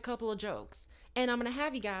you guys a couple of jokes, and I'm gonna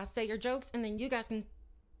have you guys say your jokes, and then you guys can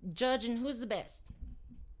judge and who's the best.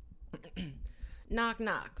 Knock,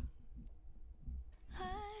 knock.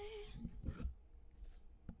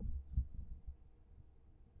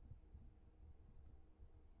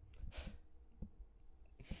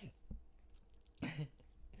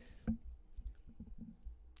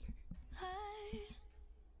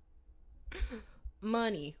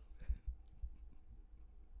 Money.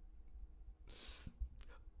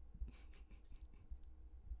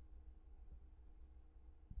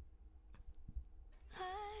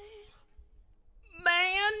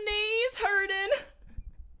 Man, knees hurting.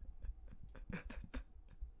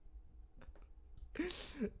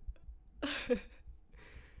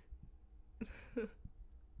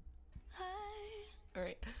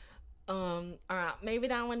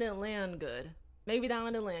 maybe that one didn't land good. Maybe that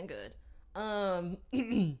one didn't land good.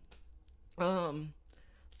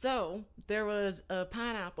 So there was a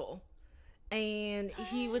pineapple, and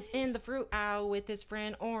he was in the fruit aisle with his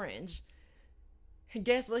friend Orange.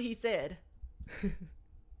 Guess what he said?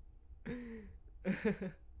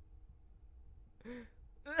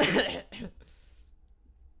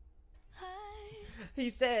 He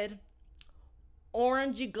said,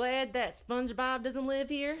 "Orange, you glad that SpongeBob doesn't live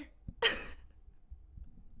here?"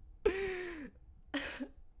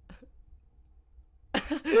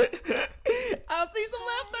 I'll see some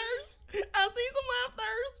laughters. I'll see some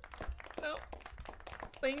laughters. No.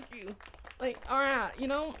 Thank you. Like, alright, you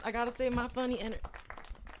know, I gotta save my funny energy.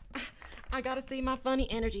 I gotta save my funny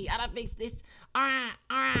energy. I gotta fix this. Alright.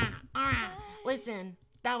 Listen,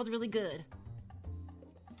 that was really good.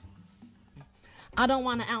 I don't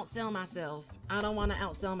want to outsell myself.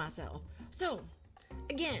 So,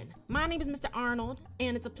 again, my name is Mr. Arnold,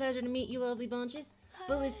 and it's a pleasure to meet you lovely bunches.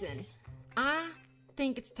 But listen, I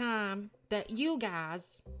think it's time that you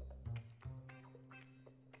guys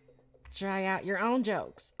try out your own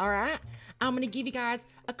jokes, alright? I'm gonna give you guys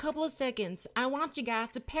a couple of seconds. I want you guys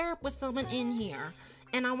to pair up with someone in here,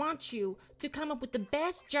 and I want you to come up with the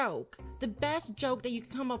best joke that you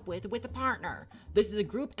can come up with a partner. This is a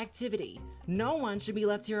group activity. No one should be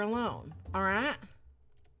left here alone, alright?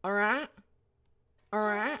 Alright?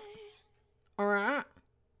 Alright? Alright?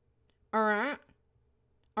 Alright?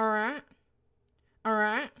 Alright?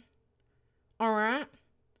 Alright? Alright?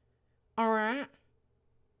 Alright?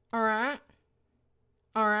 Alright?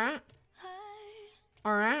 Alright?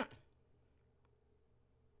 Alright?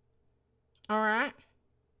 Alright?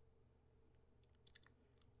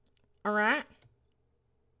 Alright?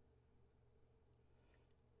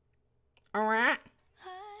 Alright?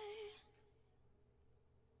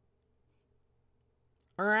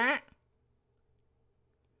 Alright?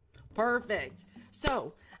 Perfect.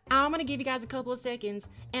 So, I'm gonna give you guys a couple of seconds,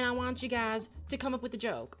 and I want you guys to come up with a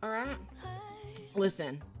joke, alright?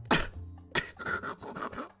 Listen.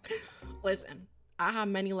 Listen, I have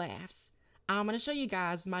many laughs. I'm gonna show you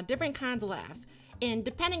guys my different kinds of laughs, and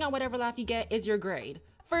depending on whatever laugh you get is your grade.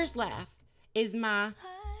 First laugh is my,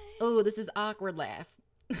 oh, this is awkward laugh.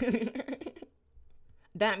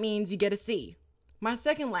 That means you get a C. My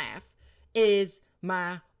second laugh is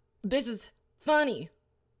my, this is funny,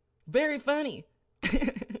 very funny.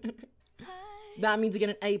 That means you get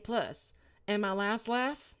an A+. And my last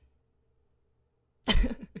laugh,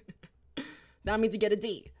 that means you get a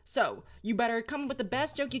D. So, you better come up with the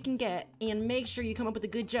best joke you can get and make sure you come up with a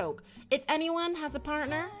good joke. If anyone has a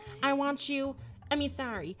partner, if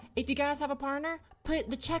you guys have a partner, put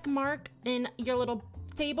the check mark in your little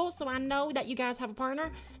table so I know that you guys have a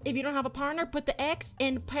partner. If you don't have a partner, put the X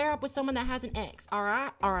and pair up with someone that has an X.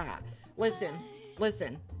 Alright? Alright.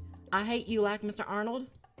 Listen. I hate you like Mr. Arnold.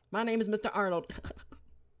 My name is Mr. Arnold.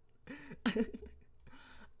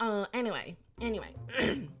 Anyway.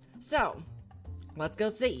 So, let's go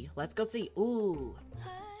see. Ooh.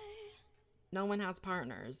 No one has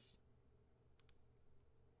partners.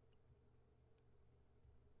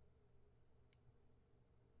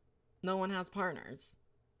 No one has partners.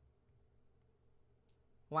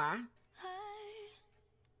 Why?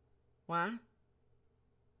 Why?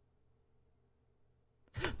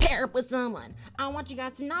 Pair up with someone. I want you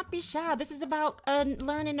guys to not be shy. This is about a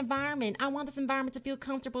learning environment. I want this environment to feel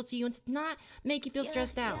comfortable to you and to not make you feel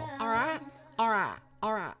stressed out. Alright? Alright.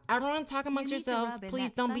 Everyone talk amongst yourselves.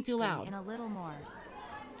 Please don't be too loud. And a little more.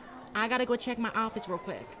 I gotta go check my office real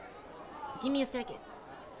quick. Give me a second.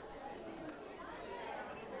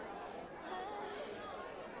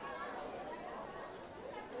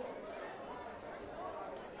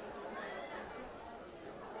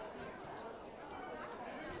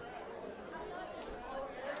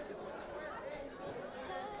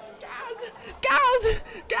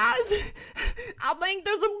 Guys, I think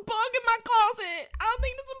there's a bug in my closet.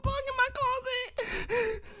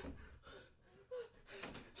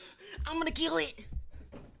 I'm gonna kill it.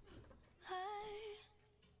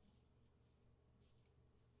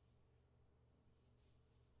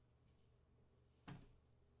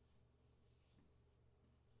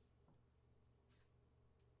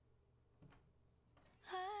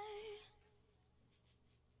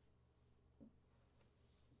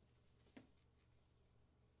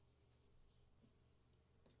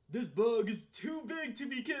 This bug is too big to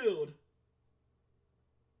be killed.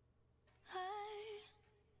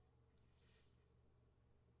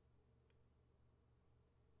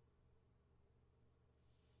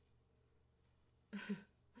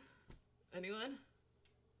 Anyone?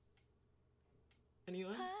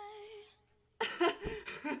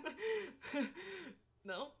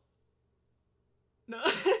 No? No.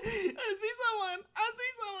 I see someone.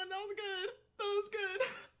 That was good.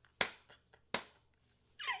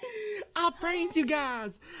 I pranked you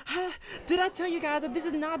guys. Did I tell you guys that this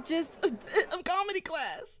is not just a comedy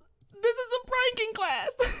class? This is a pranking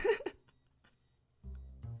class.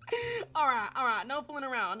 All right. No fooling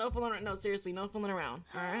around. No, seriously, no fooling around.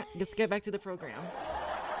 All right, let's get back to the program.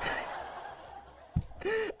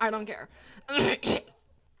 I don't care.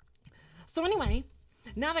 So anyway,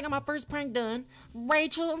 now that I got my first prank done,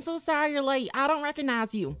 Rachel, I'm so sorry you're late. I don't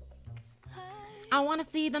recognize you. I want to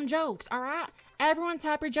see them jokes, all right? Everyone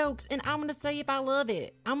type your jokes, and I'm going to say if I love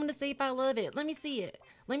it. Let me see it.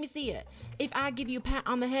 If I give you a pat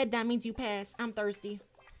on the head, that means you pass. I'm thirsty.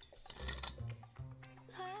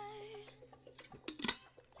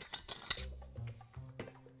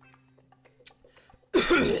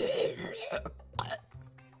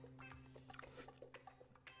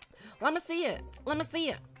 Let me see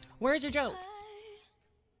it. Where's your jokes?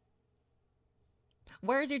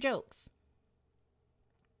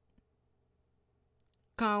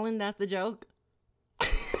 Colin, that's the joke.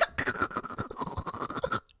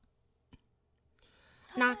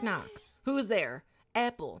 Knock, knock. Who's there?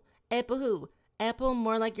 Apple. Apple who? Apple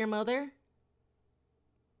more like your mother?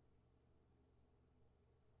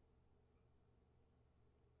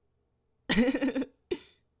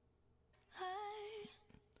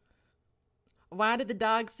 Why did the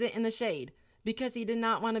dog sit in the shade? Because he did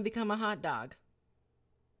not want to become a hot dog.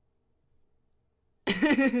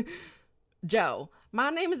 Joe, my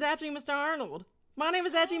name is actually Mr. Arnold.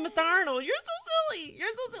 You're so silly.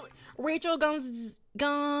 Rachel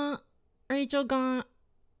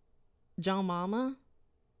John Mama.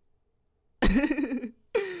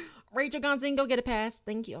 Rachel Gonzing, go get a pass.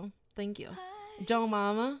 Thank you. Joe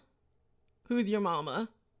Mama. Who's your mama?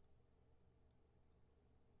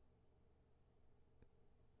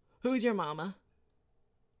 Who's your mama?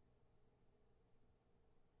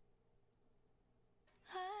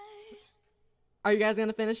 Are you guys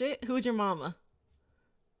gonna finish it? Who's your mama?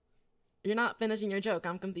 You're not finishing your joke.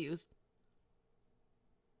 I'm confused.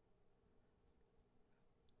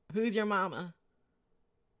 Who's your mama?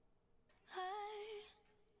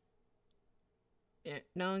 Yeah,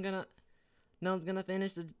 no one's gonna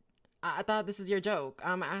finish the. I thought this is your joke.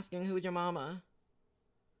 I'm asking who's your mama.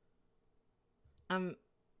 I'm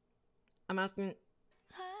asking.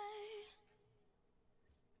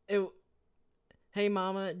 Hey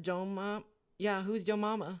mama, Joe mom. Yeah, who's your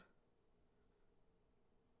mama?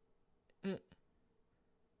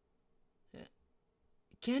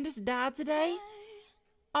 Candace died today?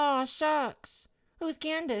 Aw, shucks. Who's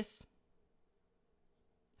Candace?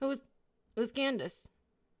 Who's Candace?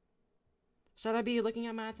 Should I be looking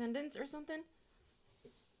at my attendance or something?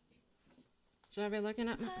 Should I be looking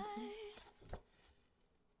at my attendance?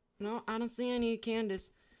 No, I don't see any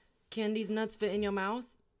Candace. Candy's nuts fit in your mouth?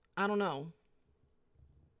 I don't know.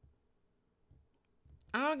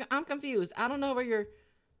 I'm confused. I don't know where your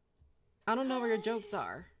jokes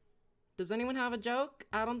are. Does anyone have a joke?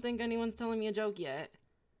 I don't think anyone's telling me a joke yet.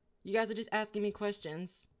 You guys are just asking me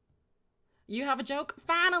questions. You have a joke?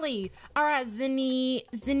 Finally! Alright,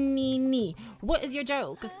 Zinini. What is your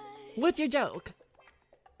joke? What's your joke?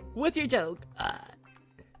 What's your joke?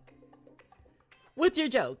 What's your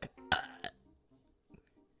joke?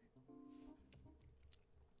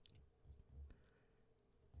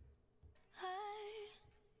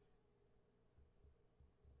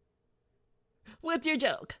 What's your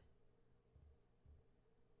joke?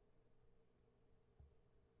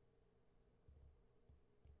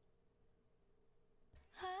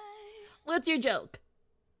 What's your joke?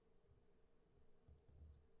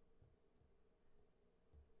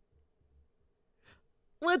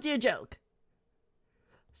 What's your joke?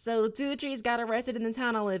 So, two trees got arrested in the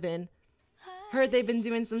town I live in. Heard they've been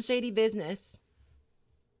doing some shady business.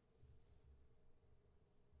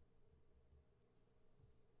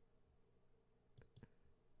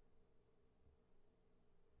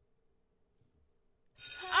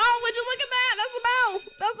 Oh, would you look at that? That's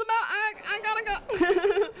the bell. I gotta go.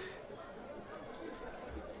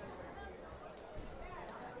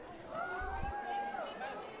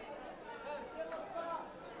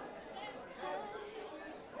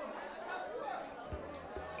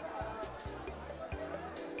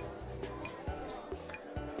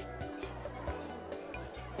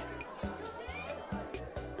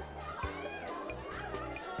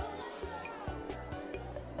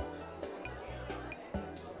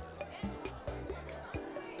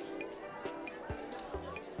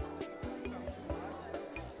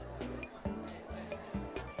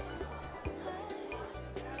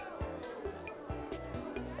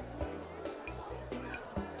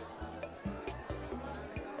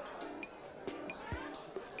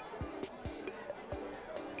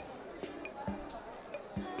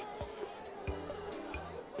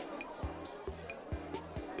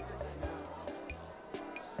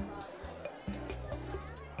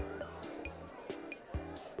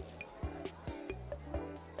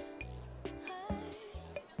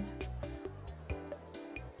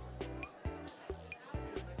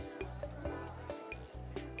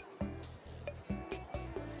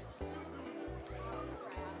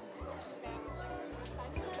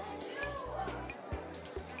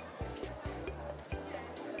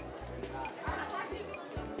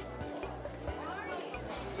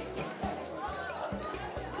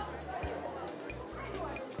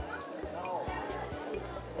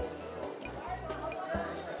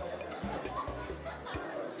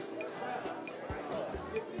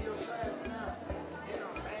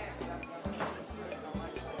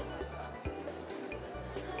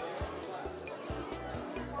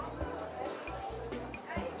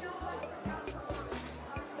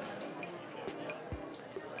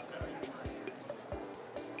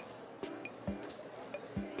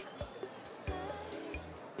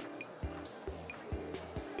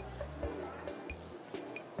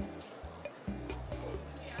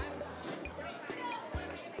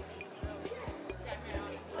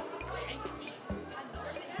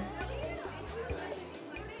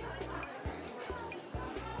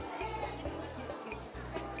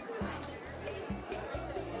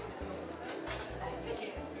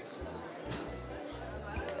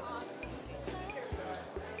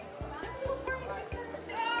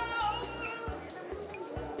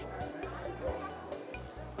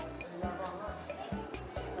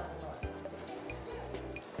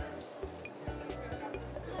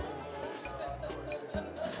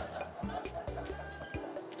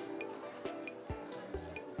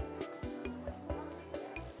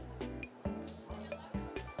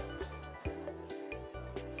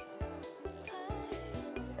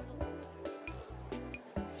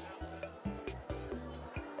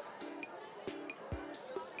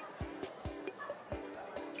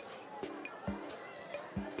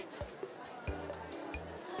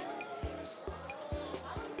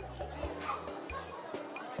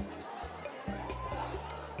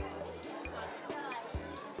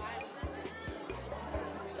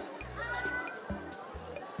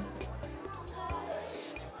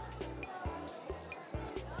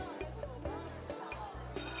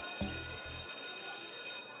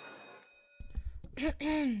 Alright,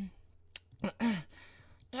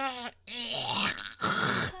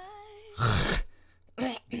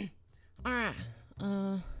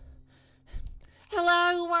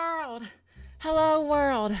 hello world! Hello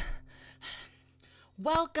world!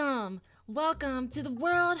 Welcome to the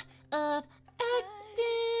world of acting!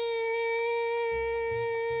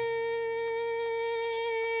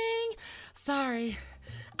 Sorry,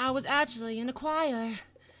 I was actually in a choir.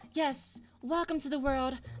 Yes, welcome to the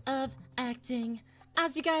world of acting.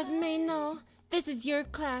 As you guys may know, this is your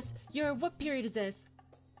class. What period is this?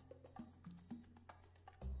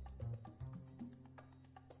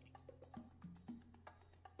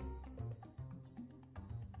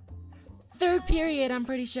 Third period, I'm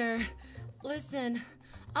pretty sure. Listen,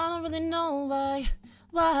 I don't really know why.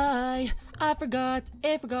 I forgot.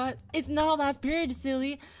 It's not last period,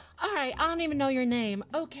 silly. Alright, I don't even know your name.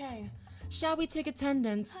 Okay, shall we take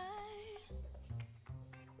attendance?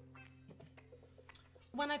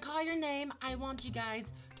 When I call your name, I want you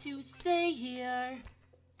guys to say here.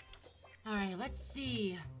 Alright, let's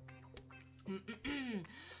see.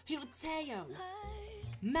 Huteo,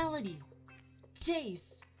 Melody,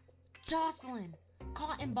 Jace, Jocelyn,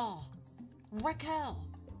 Cotton Ball, Raquel,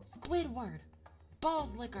 Squidward,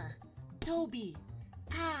 Balls Liquor, Toby,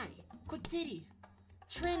 Kai, Quick Titty,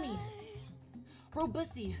 Trimmy,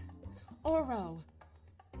 Robussy, Oro,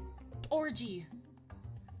 Orgy,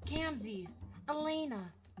 Camzy,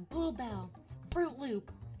 Elena, Bluebell, Fruit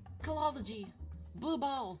Loop, Colology, Blue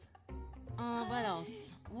Balls. What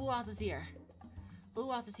else? Who else is here?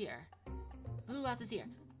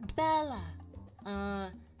 Bella,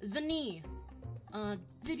 Zani,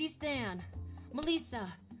 Diddy Stan, Melissa.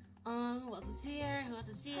 Who else is here?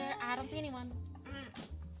 I don't see anyone.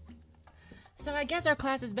 So I guess our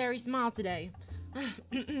class is very small today.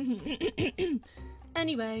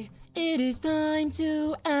 Anyway, it is time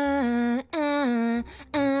to act.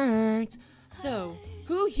 So,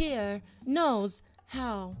 who here knows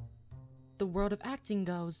how the world of acting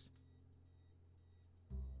goes?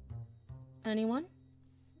 Anyone?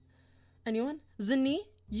 Zani,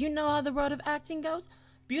 you know how the world of acting goes?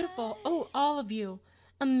 Beautiful. Oh, all of you.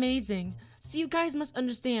 Amazing. So you guys must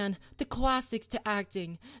understand the classics to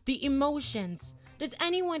acting, the emotions.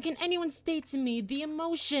 Can anyone state to me the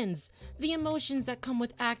emotions that come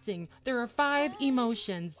with acting? There are 5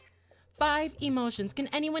 emotions. 5 emotions. Can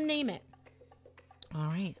anyone name it? All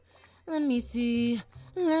right. Let me see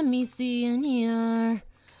in here.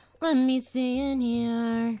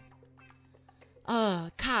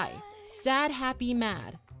 Kai. Sad, happy,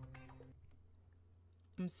 mad.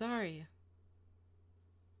 I'm sorry.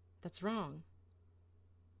 That's wrong.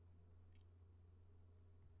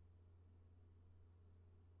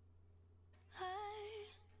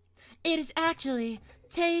 It is actually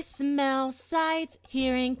taste, smell, sight,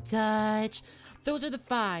 hearing, touch. Those are the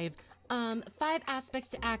 5 aspects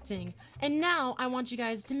to acting. And now I want you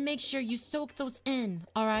guys to make sure you soak those in,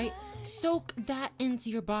 all right? Soak that into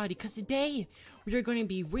your body, because today we are going to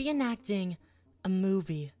be reenacting a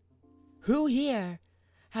movie. Who here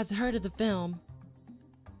has heard of the film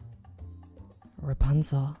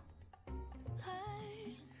Rapunzel?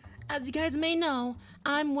 As you guys may know,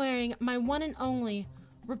 I'm wearing my one and only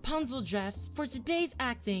Rapunzel dress for today's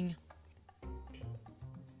acting.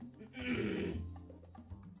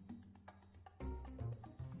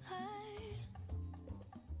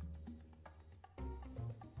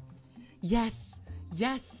 Yes,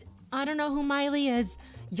 I don't know who Miley is.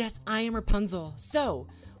 Yes, I am Rapunzel. So,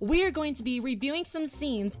 we are going to be reviewing some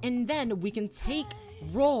scenes and then we can take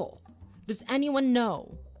roll. Does anyone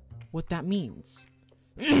know what that means?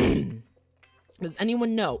 Does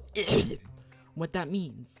anyone know what that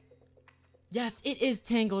means? Yes, it is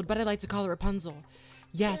Tangled, but I like to call it Rapunzel.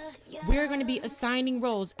 Yes, we're going to be assigning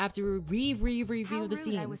roles after we review the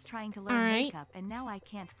scenes. I was trying to learn makeup and now I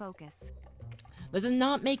can't focus. This is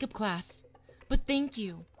not makeup class, but thank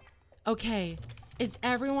you. Okay, is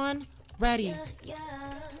everyone ready?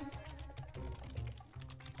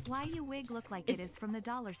 Why you wig look like it is from the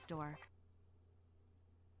dollar store?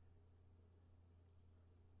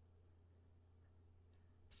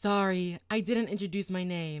 Sorry, I didn't introduce my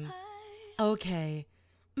name. Okay,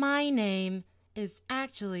 my name is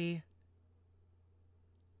actually...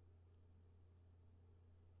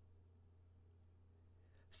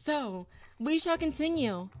 So, we shall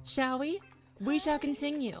continue, shall we? We shall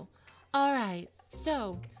continue. Alright,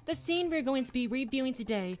 so, the scene we're going to be reviewing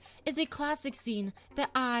today is a classic scene that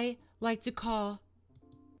I like to call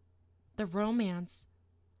the romance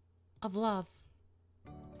of love.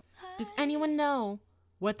 Does anyone know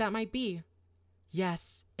what that might be?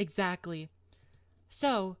 Yes, exactly.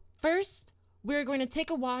 So, first, we're going to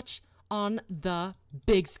take a watch on the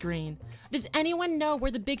big screen. Does anyone know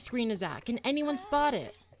where the big screen is at? Can anyone spot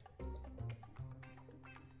it?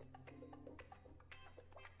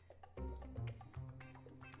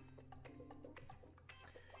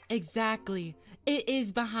 Exactly. It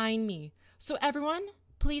is behind me. So everyone,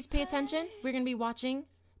 please pay attention. We're going to be watching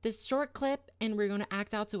this short clip and we're going to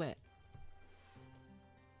act out to it.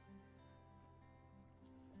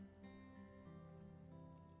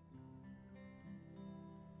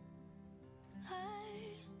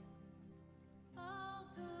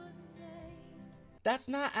 That's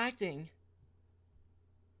not acting.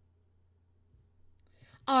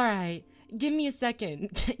 Alright, give me a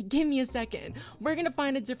second. Give me a second. We're gonna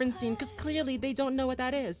find a different scene because clearly they don't know what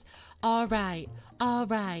that is. Alright,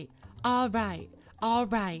 alright, alright,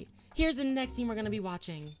 alright. Here's the next scene we're gonna be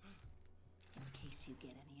watching. In case you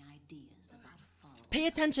get any ideas about fall. Pay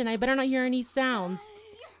attention, I better not hear any sounds.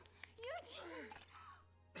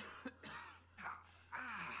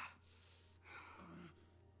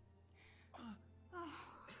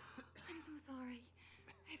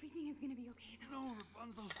 Everything is gonna be okay, though. No,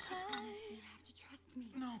 Rapunzel. You have to trust me.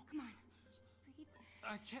 No. Come on. Just breathe.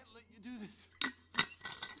 I can't let you do this. I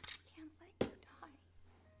can't let you die.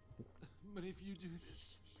 But if you do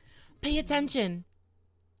this... Pay attention.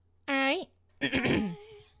 Alright? We'll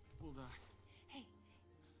die. Hey.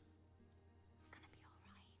 It's gonna be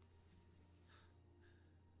alright.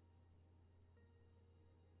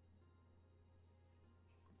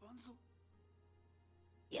 Rapunzel?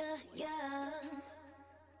 Yeah, yeah.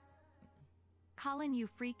 Colin, you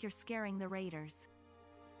freak, you're scaring the Raiders.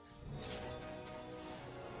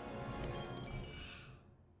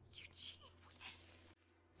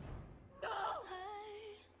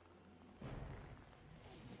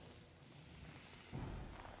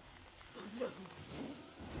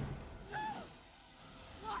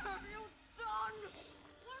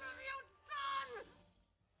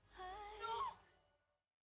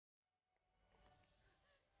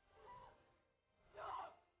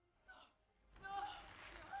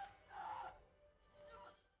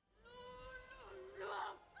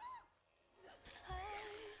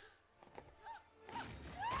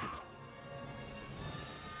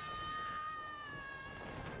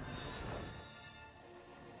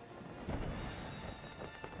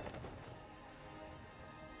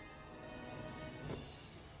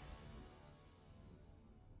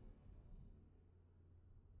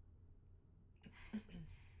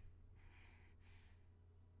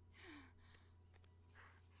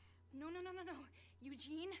 No.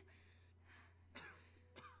 Eugene?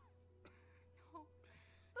 No.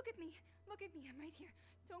 Look at me. Look at me. I'm right here.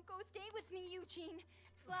 Don't go. Stay with me, Eugene.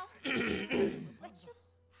 Flower. Let your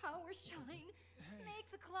power shine. Hey. Make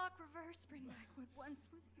the clock reverse. Bring back what once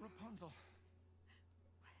was mine. Rapunzel.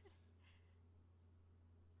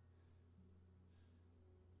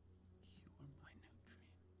 You were my new dream.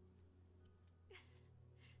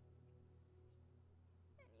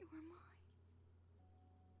 And you were mine.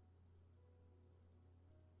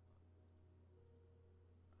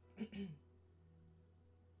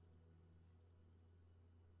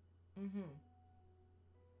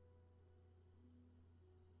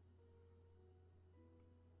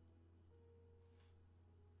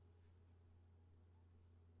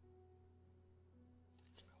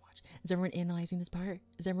 Is everyone analyzing this part?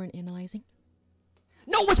 Is everyone analyzing?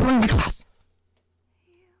 No whispering in my class!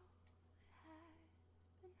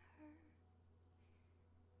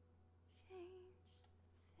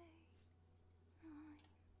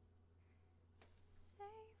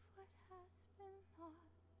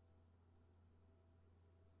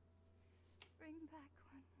 Bring back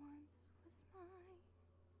what once was mine.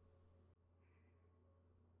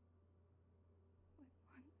 What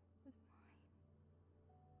once was mine.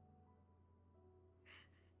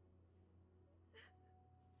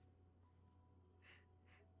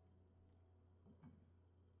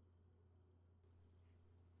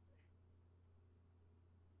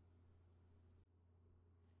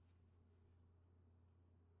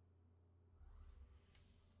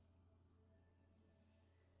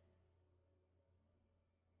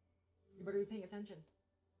 You better be paying attention.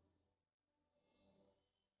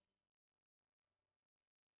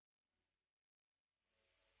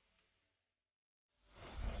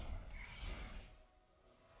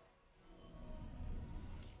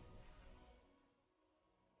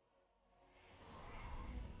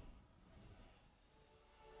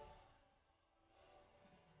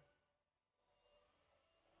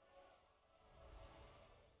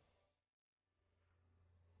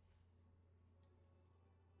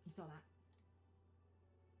 You saw that?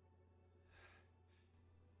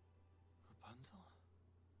 Rapunzel?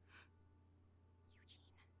 Eugene.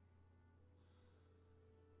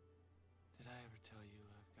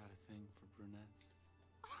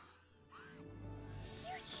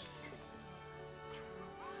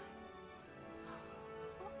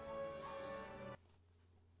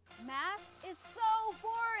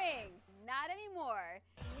 more.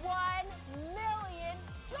 $1 million!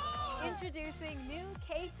 Introducing new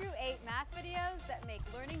K-8 math videos that make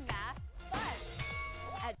learning math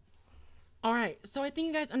fun. All right, so I think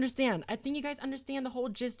you guys understand. I think you guys understand the whole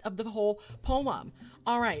gist of the whole poem.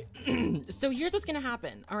 All right, so here's what's gonna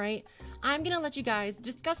happen, all right? I'm gonna let you guys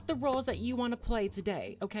discuss the roles that you wanna play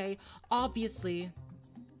today, okay? Obviously,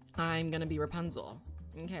 I'm gonna be Rapunzel,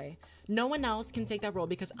 okay? No one else can take that role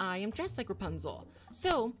because I am dressed like Rapunzel.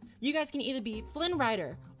 So, you guys can either be Flynn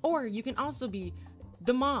Rider, or you can also be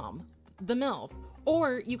the mom, the MILF,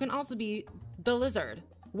 or you can also be the lizard.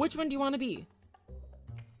 Which one do you wanna be?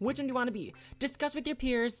 Which one do you want to be? Discuss with your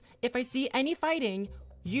peers. If I see any fighting,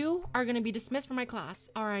 you are going to be dismissed from my class,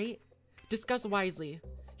 all right? Discuss wisely.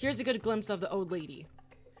 Here's a good glimpse of the old lady.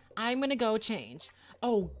 I'm going to go change.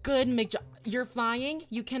 Oh, good, you're flying?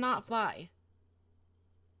 You cannot fly.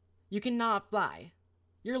 You cannot fly.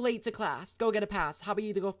 You're late to class. Go get a pass. How about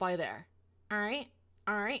you to go fly there? All right?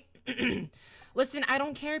 All right? Listen, I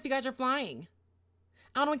don't care if you guys are flying.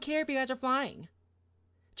 I don't care if you guys are flying.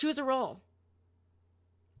 Choose a role.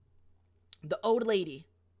 The old lady.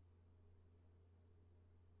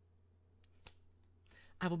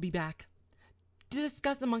 I will be back to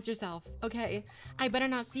discuss amongst yourself, okay? I better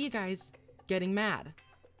not see you guys getting mad.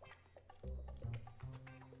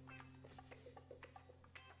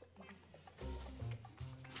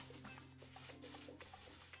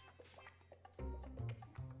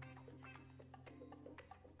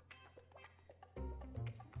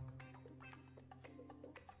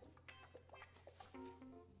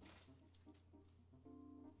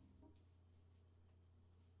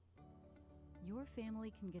 Your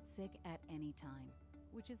family can get sick at any time,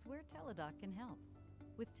 which is where Teladoc can help.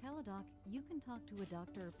 With Teladoc, you can talk to a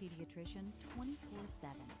doctor or pediatrician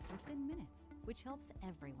 24/7 within minutes, which helps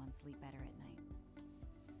everyone sleep better at night.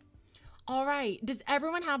 All right, does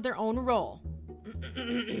everyone have their own role?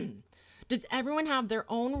 Does everyone have their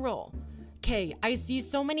own role? Okay, I see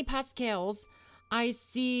so many Pascals. I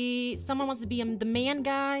see someone wants to be the man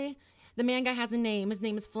guy. The man guy has a name. His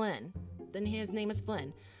name is Flynn. Then his name is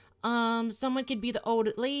Flynn. Someone could be the old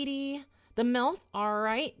lady. The MILF. All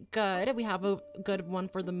right, good. We have a good one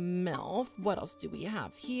for the MILF. What else do we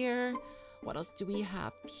have here? What else do we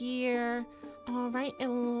have here? All right, it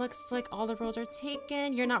looks like all the roles are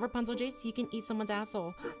taken. You're not Rapunzel, Jace. You can eat someone's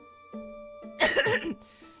asshole.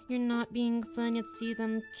 You're not being Flynn. You'd see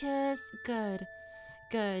them kiss. Good.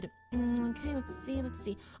 Good. Okay, let's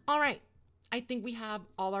see. All right. I think we have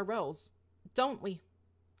all our roles. Don't we?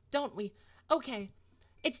 Don't we? Okay.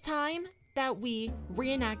 It's time that we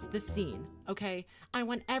reenact the scene, okay? I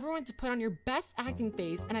want everyone to put on your best acting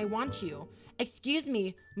face, and I want you, excuse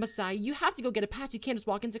me, Masai, you have to go get a pass. You can't just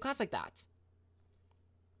walk into class like that.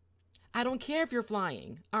 I don't care if you're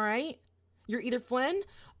flying, all right? You're either Flynn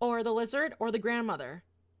or the lizard or the grandmother.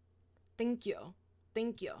 Thank you.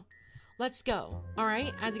 Thank you. Let's go, all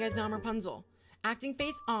right? As you guys know, I'm Rapunzel. Acting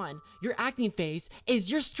face on. Your acting face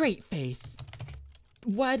is your straight face.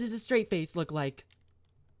 What does a straight face look like?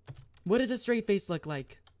 What does a straight face look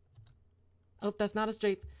like? Oh, that's not a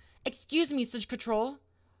straight... Excuse me, Surge Control.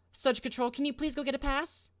 Surge Control, can you please go get a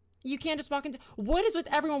pass? You can't just walk into... What is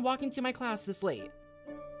with everyone walking to my class this late?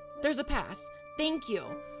 There's a pass. Thank you,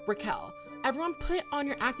 Raquel. Everyone put on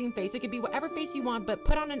your acting face. It could be whatever face you want, but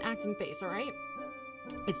put on an acting face, all right?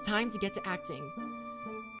 It's time to get to acting.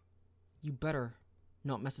 You better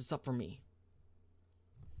not mess this up for me.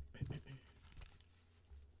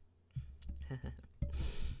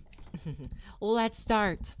 Let's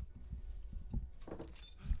start. In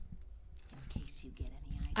case you get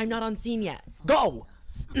any idea. I'm not on scene yet. Go!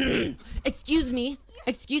 Excuse me.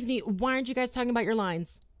 Excuse me. Why aren't you guys talking about your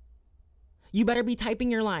lines? You better be typing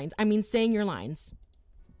your lines. I mean, saying your lines.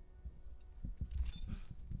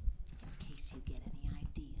 In case you get any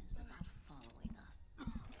ideas about following us.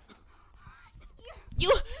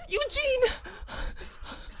 Eugene!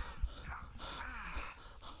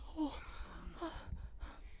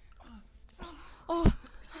 Oh,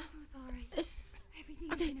 I'm so sorry.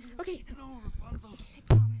 Everything's okay, gonna be okay. No, Rapunzel. I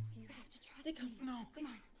promise you have to trust Stick me. No. Come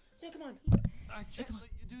on. Yeah, come on. I can't let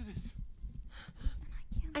you do this.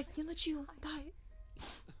 I can't let you die.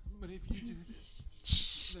 But if you do this,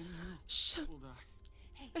 Shh. then Shh. you will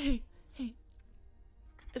die. Hey.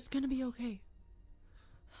 It's gonna be okay.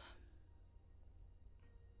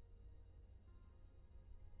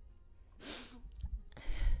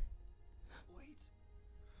 Wait.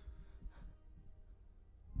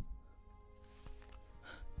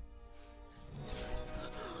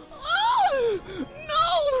 Oh! No!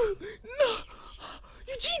 No!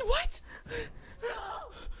 Eugene, what?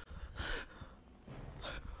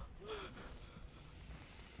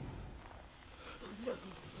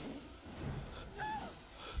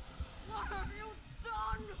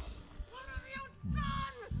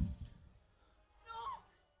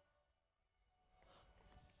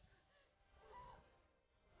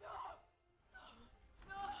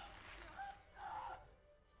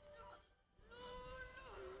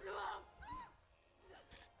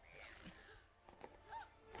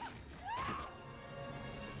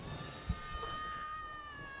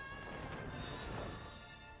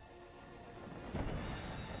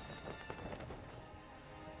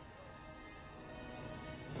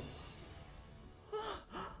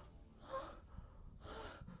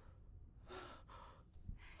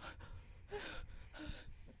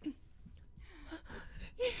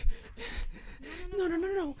 No, no,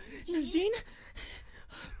 no, no. No, Jean.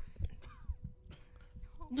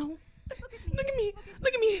 No. Look at me.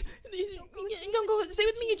 Look at me. Don't go. Stay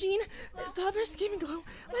with me, Eugene. Stop her skin glow.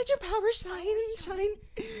 Let your power shine. Shine.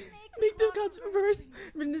 Make the gods reverse.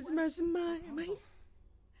 My.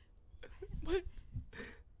 What?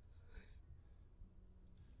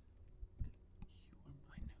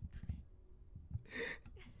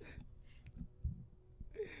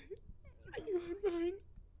 You are mine.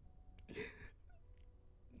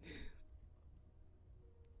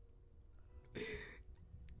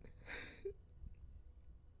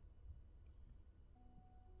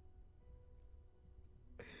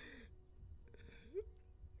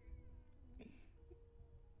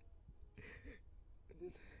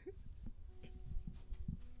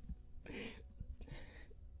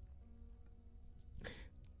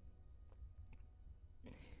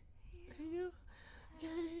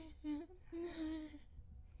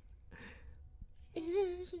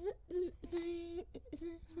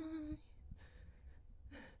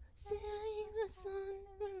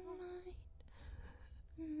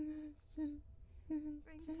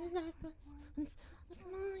 Was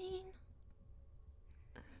mine.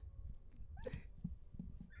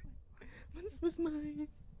 Once was mine.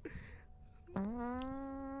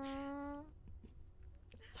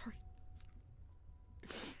 Sorry.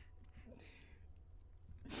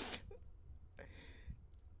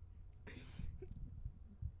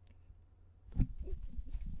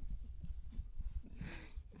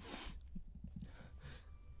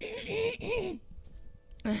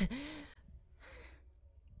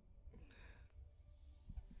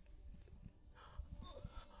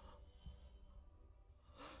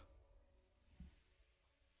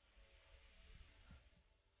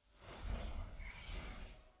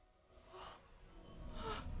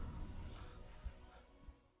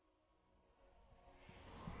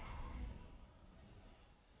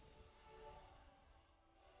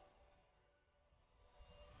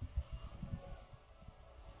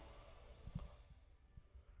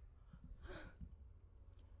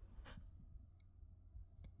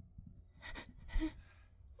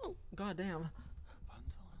 Oh, goddamn.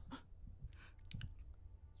 Rapunzel.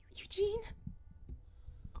 Eugene?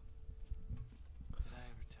 Did I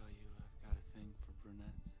ever tell you I've got a thing for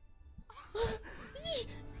brunettes?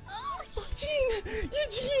 Eugene!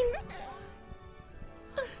 Eugene!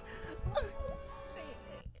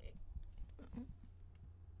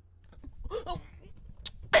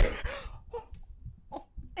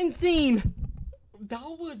 Insane!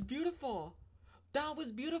 That was beautiful. That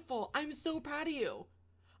was beautiful. I'm so proud of you.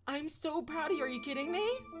 I'm so proud of you. Are you kidding me?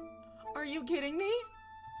 Are you kidding me?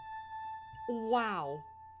 Wow.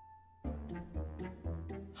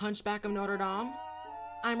 Hunchback of Notre Dame.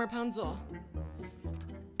 I'm Rapunzel.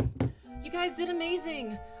 You guys did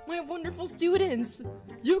amazing. My wonderful students.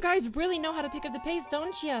 You guys really know how to pick up the pace,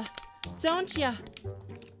 don't ya? Don't ya?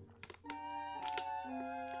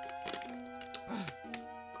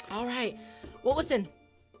 All right. Well, listen.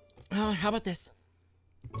 How about this?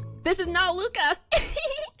 This is not Luca.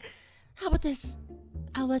 How about this?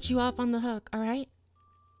 I'll let you off on the hook, all right?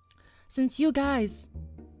 Since you guys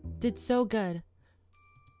did so good.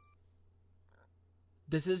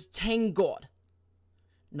 This is Tango,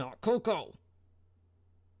 not Coco.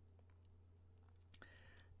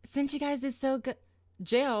 Since you guys did so good.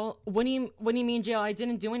 Jail? What do you mean jail? I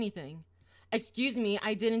didn't do anything. Excuse me,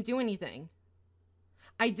 I didn't do anything.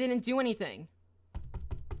 I didn't do anything.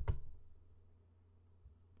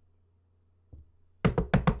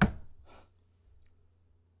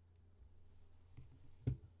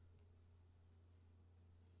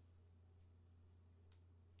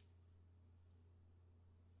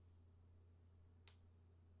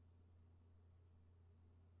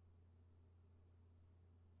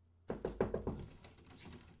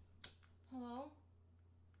 Hello?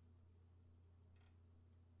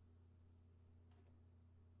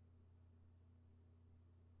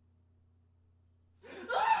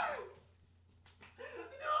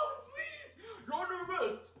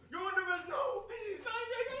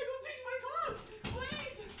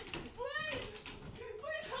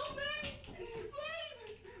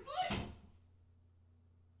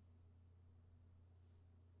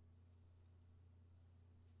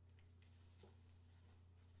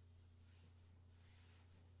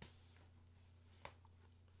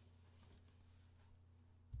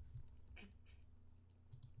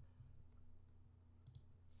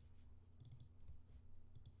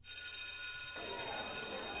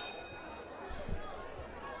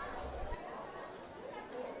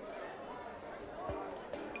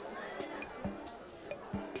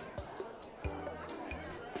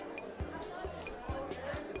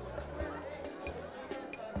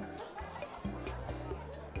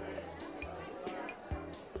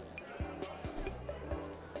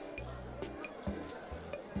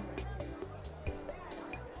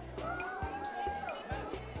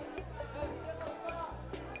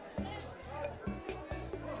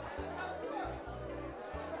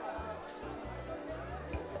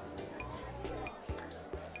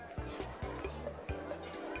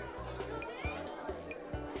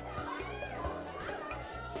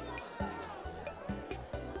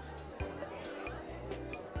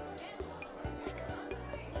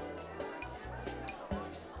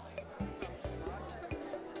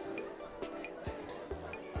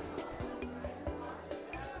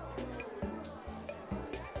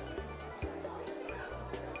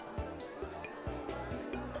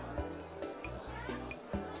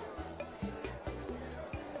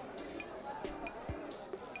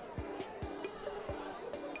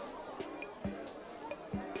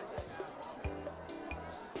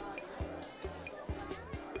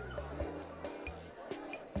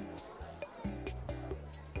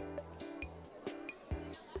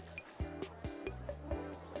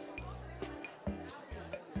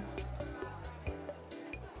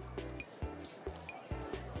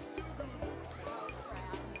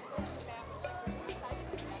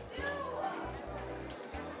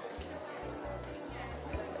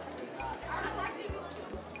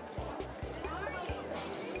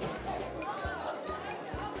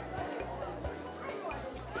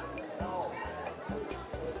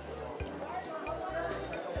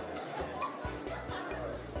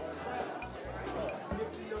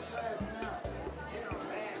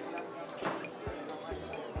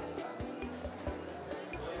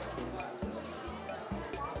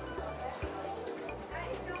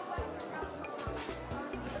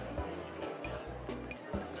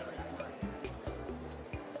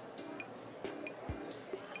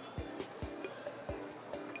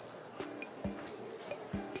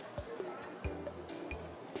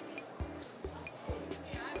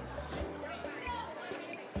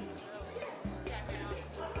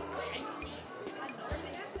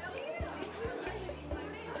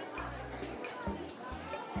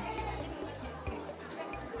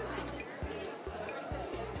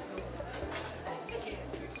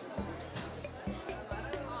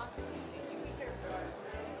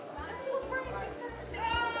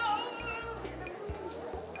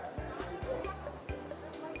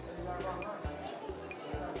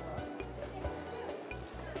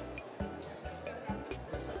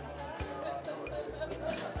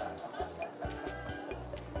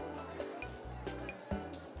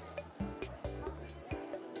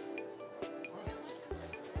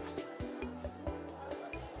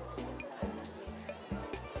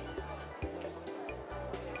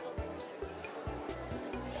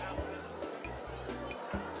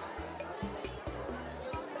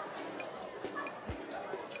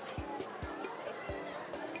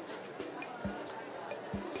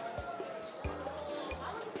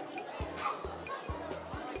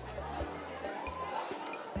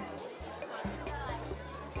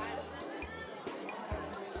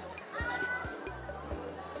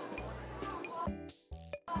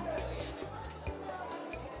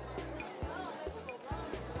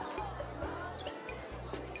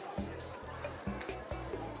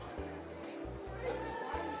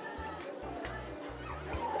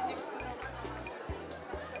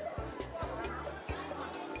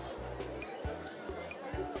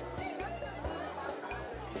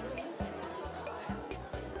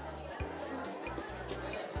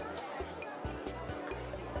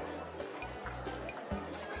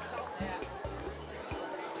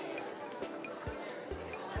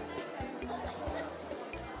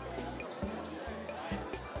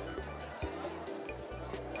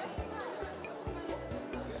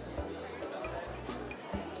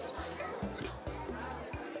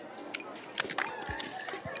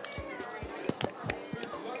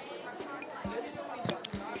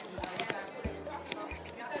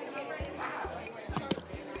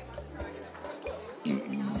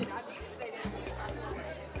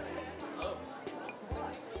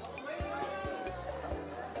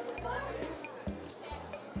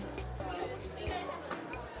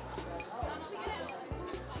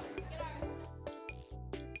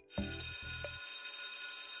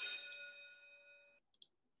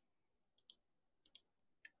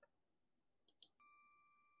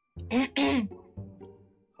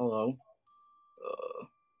 Hello?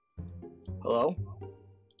 Hello?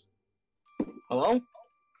 Hello?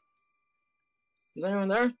 Is anyone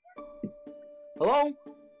there? Hello?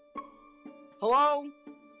 Hello?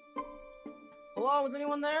 Hello? Is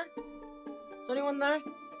anyone there? Is anyone there?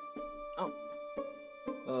 Oh.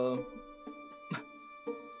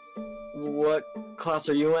 What class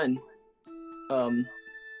are you in?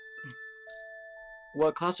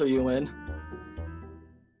 What class are you in?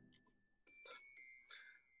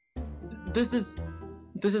 This is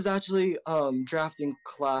actually, drafting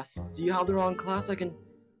class. Do you have the wrong class? I can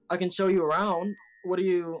show you around. What are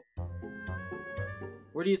you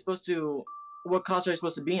supposed to, what class are you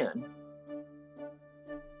supposed to be in?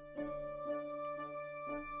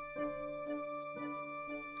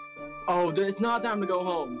 Oh, it's not time to go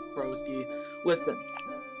home, broski. Listen,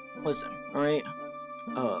 alright?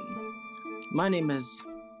 My name is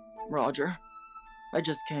Roger. I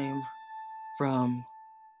just came from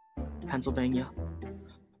Pennsylvania.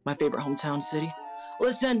 My favorite hometown city.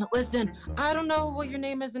 Listen, I don't know what your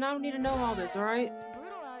name is and I don't need to know all this, alright?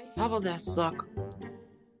 How about this, look?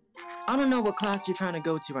 I don't know what class you're trying to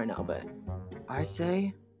go to right now, but I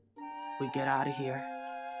say we get out of here.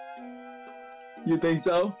 You think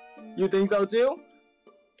so? You think so too?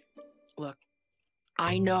 Look,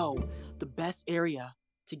 I know the best area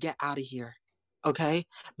to get out of here, okay?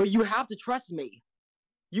 But you have to trust me.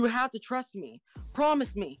 You have to trust me.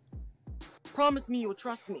 Promise me. Promise me you'll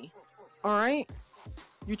trust me. Alright?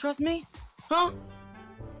 You trust me? Huh?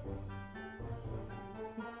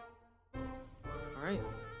 Alright.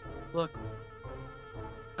 Look.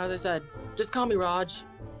 As I said, just call me Raj.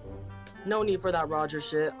 No need for that Roger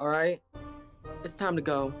shit, alright? It's time to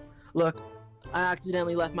go. Look, I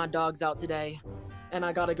accidentally left my dogs out today, and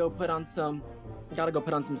I gotta go put on some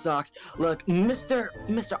socks. Look, Mr.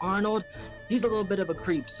 Arnold, he's a little bit of a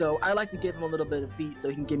creep, so I like to give him a little bit of feet so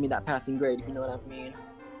he can give me that passing grade, if you know what I mean.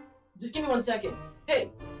 Just give me 1 second. Hey,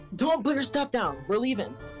 don't put your stuff down. We're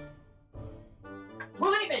leaving.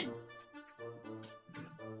 We're leaving!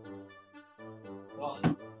 Oh,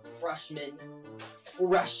 freshman.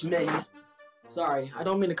 Sorry, I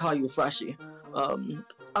don't mean to call you a freshie.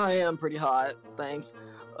 I am pretty hot, thanks.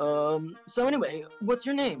 So anyway, what's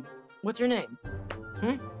your name? What's your name?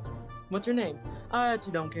 What's your name? I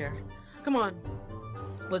actually don't care. Come on.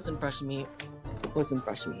 Listen, fresh meat.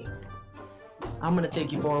 I'm gonna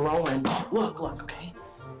take you for a roll and look, okay?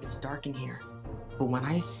 It's dark in here. But when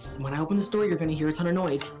I open this door, you're gonna hear a ton of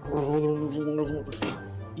noise.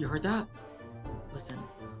 You heard that? Listen,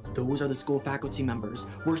 those are the school faculty members.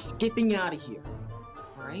 We're skipping out of here.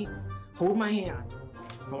 Alright? Hold my hand.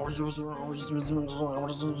 Okay,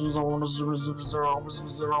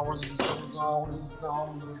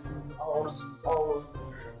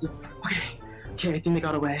 I think they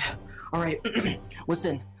got away. Alright,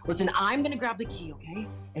 listen, I'm gonna grab the key, okay?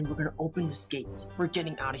 And we're gonna open this gate. We're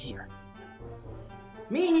getting out of here.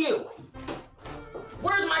 Me and you!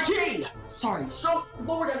 Where's my key? Sorry,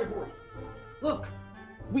 lower down your voice. Look,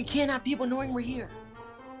 we can't have people knowing we're here.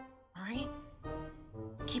 Alright?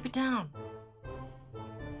 Keep it down.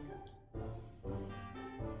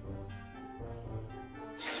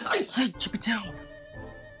 I said keep it down.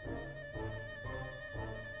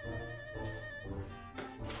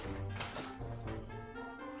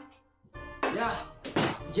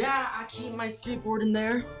 Yeah, I keep my skateboard in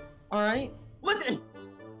there. Alright? Listen!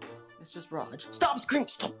 It's just Raj. Stop screaming!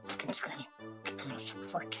 Stop fucking screaming. Keep your mouth shut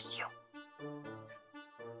before I kiss you.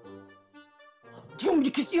 Do you want me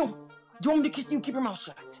to kiss you? Do you want me to kiss you? Keep your mouth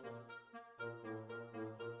shut.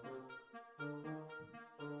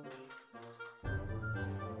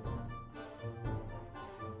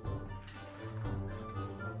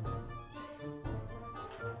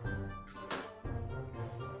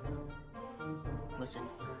 Listen,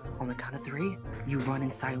 on the count of 3, you run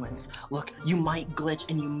in silence. Look, you might glitch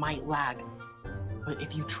and you might lag. But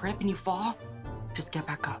if you trip and you fall, just get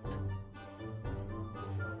back up.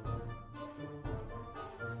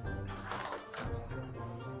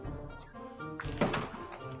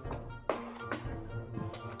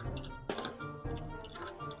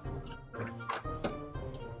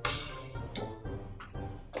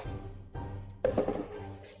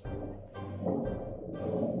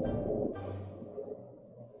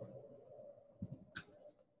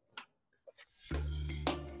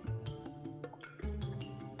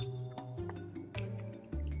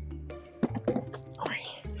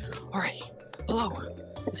 Alright, hello,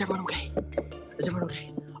 is everyone okay?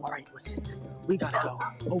 Alright, listen, we gotta go.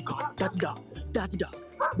 Oh god, that's a dog,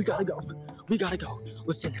 we gotta go.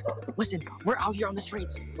 Listen, we're out here on the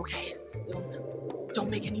streets, okay? Don't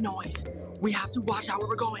make any noise. We have to watch out where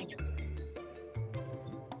we're going.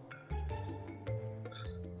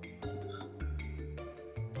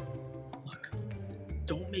 Look,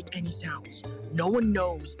 don't make any sounds. No one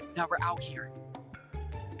knows that we're out here.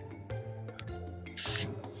 Shh.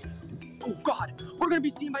 Oh God, we're gonna be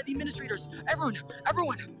seen by the administrators. Everyone, shut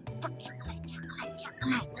your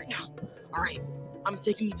mouth right now. All right, I'm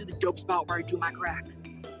taking you to the dope spot where I do my crack.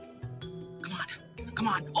 Come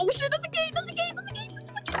on. Oh shit, that's a gate.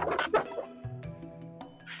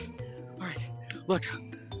 All right, look.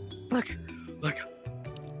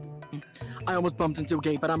 I almost bumped into a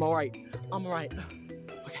gate, but I'm all right. Okay,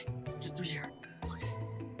 just through here. Okay.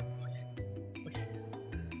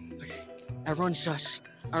 Everyone shush.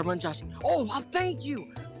 Oh, well, thank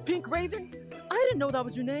you, Pink Raven. I didn't know that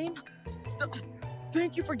was your name.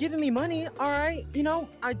 Thank you for giving me money. All right, you know,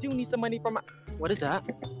 I do need some money for my. What is that?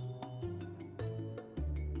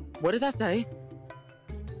 What does that say?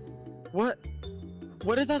 What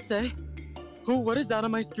does that say? Oh, what is that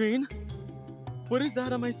on my screen?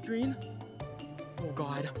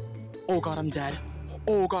 Oh God, I'm dead.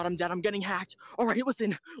 I'm getting hacked. All right,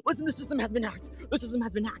 listen, the system has been hacked.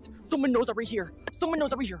 Someone knows that we're here.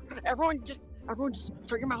 Everyone just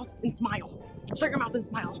shut your mouth and smile.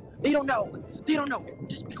 They don't know.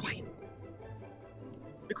 Just be quiet.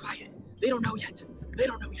 They don't know yet.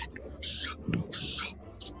 Shh.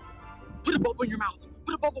 Put a bubble in your mouth.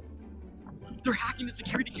 They're hacking the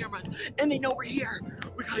security cameras, and they know we're here.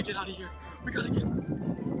 We gotta get out of here. We gotta get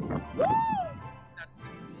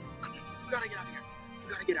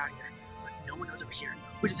out of here. But no one knows that we're here.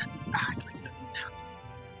 We just have to act like nothing's happening.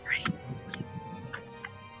 Right?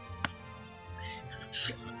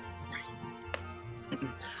 Shit. Right.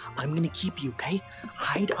 I'm gonna keep you, okay?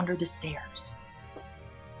 Hide under the stairs.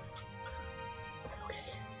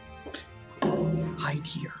 Okay. Hide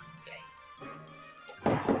here.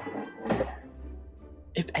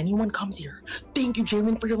 If anyone comes here, thank you,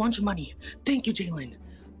 Jalen, for your lunch money. Thank you, Jalen.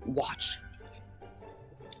 Watch.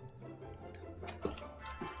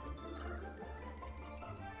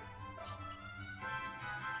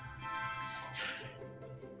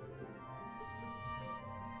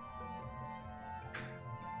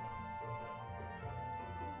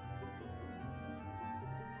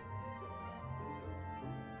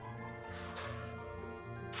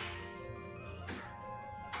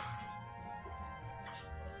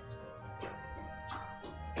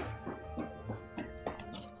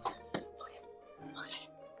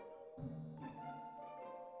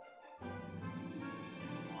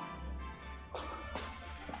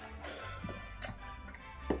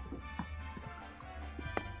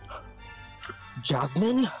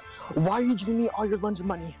 Jasmine, why are you giving me all your lunch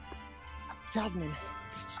money? Jasmine,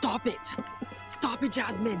 stop it.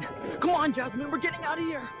 Jasmine. Come on, Jasmine, we're getting out of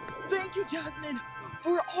here. Thank you, Jasmine,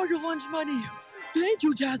 for all your lunch money. Thank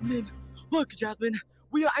you, Jasmine. Look, Jasmine,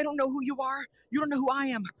 I don't know who you are. You don't know who I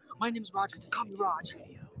am. My name's Roger. Just call me Raj.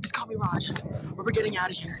 We're getting out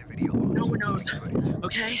of here. No one knows.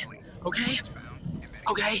 Okay?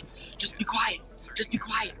 Just be quiet.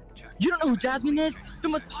 You don't know who Jasmine is? The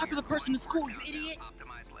most popular person in school, you idiot.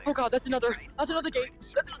 Oh God, that's another gate.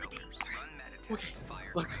 Okay,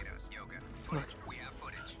 look.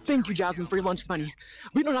 Thank you, Jasmine, for your lunch money.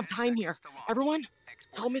 We don't have time here. Everyone,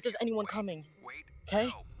 tell me if there's anyone coming.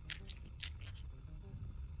 Okay?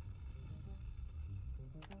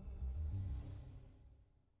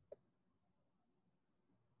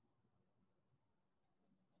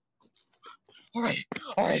 All right.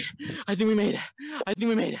 I think we made it.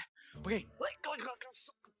 Okay, go.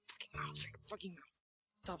 Fucking mouth.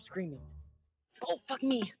 Stop screaming. Oh, fuck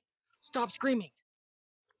me. Stop screaming.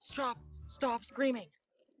 Stop screaming.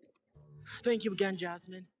 Thank you again,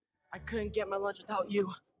 Jasmine. I couldn't get my lunch without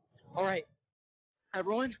you. All right,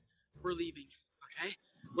 everyone, we're leaving, okay?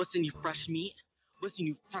 Listen, you fresh meat.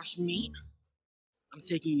 I'm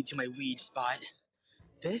taking you to my weed spot.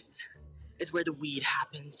 This is where the weed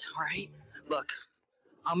happens, all right? Look,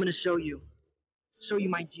 I'm gonna show you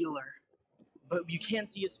my dealer. But you can't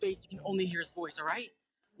see his face, you can only hear his voice, all right?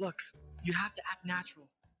 Look, you have to act natural,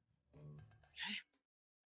 okay?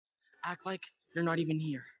 Act like you're not even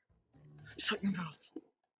here. Shut your mouth.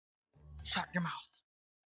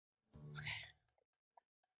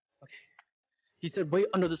 Okay. He said, wait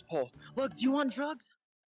under this pole. Look, do you want drugs?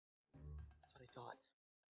 That's what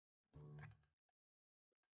I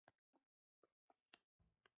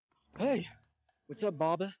thought. Hey, what's up,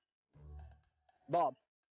 Bob? Bob,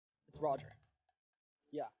 it's Roger.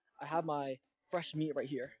 Yeah, I have my fresh meat right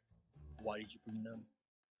here. Why did you bring them?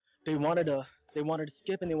 They wanted to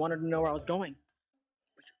skip and they wanted to know where I was going.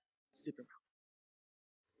 Super mouth.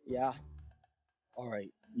 Yeah.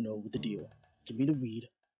 Alright, with the deal. Give me the weed.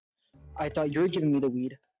 I thought you were giving me the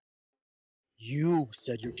weed. You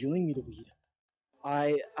said you're dealing me the weed.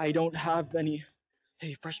 I don't have any.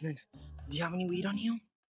 Hey, freshman, do you have any weed on you?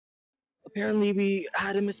 Apparently we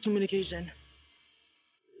had a miscommunication.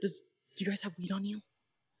 Do you guys have weed on you?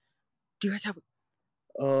 Do you guys have...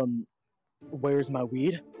 Where's my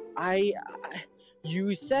weed?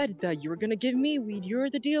 You said that you were gonna give me weed. You're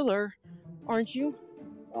the dealer, aren't you?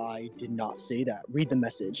 I did not say that. Read the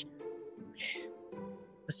message. Okay.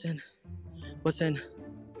 Listen.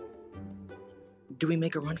 Do we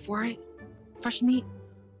make a run for it? Fresh meat?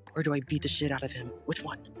 Or do I beat the shit out of him? Which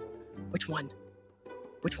one?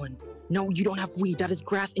 No, you don't have weed. That is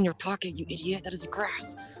grass in your pocket, you idiot. That is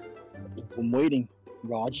grass. I'm waiting,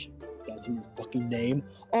 Raj. That's in your fucking name.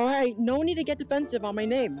 Alright, no need to get defensive on my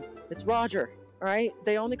name. It's Roger, alright?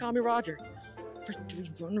 They only call me Roger.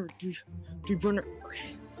 Do runner.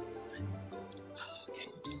 Okay.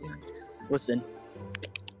 Just listen.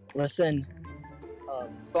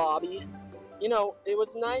 Bobby. It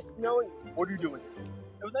was nice knowing you. What are you doing?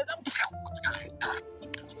 It was nice.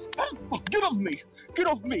 Get off me! Get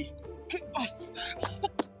off me! Get off.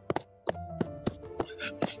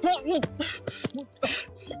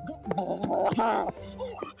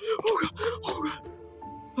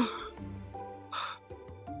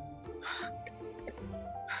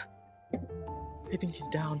 I think he's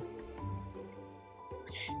down.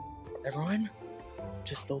 Okay, everyone,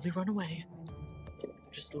 just slowly run away.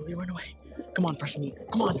 Come on, fresh meat.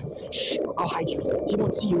 Come on. Shh, I'll hide you. He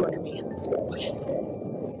won't see you under me.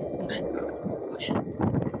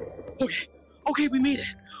 Okay, we made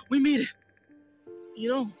it.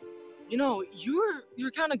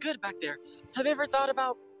 You're kind of good back there. Have you ever thought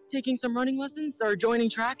about taking some running lessons or joining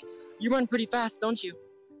track? You run pretty fast, don't you?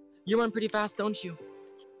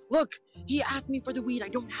 Look, he asked me for the weed. I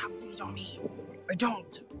don't have weed on me. I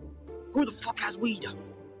don't. Who the fuck has weed?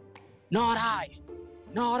 Not I.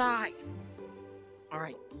 All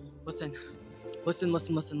right, listen.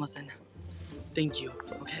 Thank you,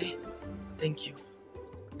 okay? Thank you.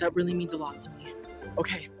 That really means a lot to me.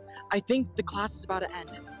 Okay, I think the class is about to end.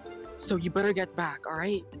 So you better get back, all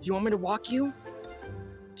right? Do you want me to walk you?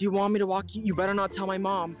 You better not tell my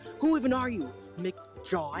mom. Who even are you?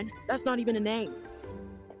 McJohn? That's not even a name.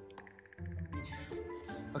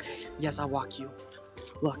 Okay, yes, I'll walk you.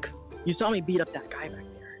 Look, you saw me beat up that guy back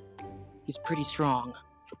there. He's pretty strong.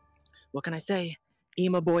 What can I say?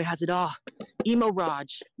 Emo boy has it all. Emo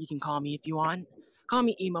Raj, you can call me if you want. Call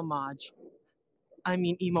me Emo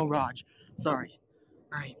Raj. Sorry.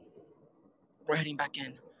 Alright. We're heading back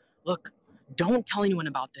in. Look, don't tell anyone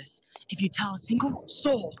about this. If you tell a single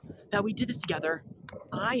soul that we did this together,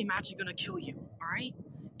 I am actually gonna kill you, alright?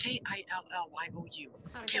 K-I-L-L-Y-O-U.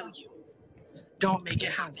 Kill you. Don't make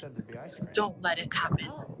it happen. Don't let it happen.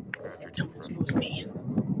 Don't expose me.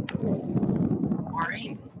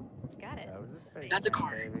 Alright? Got it. That's a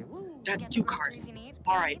car. That's 2 cars.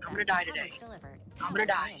 Alright, I'm gonna die today. I'm gonna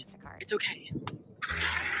die. It's okay.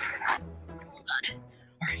 Oh god.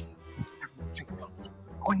 Alright. Everyone, check it out.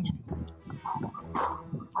 Onion.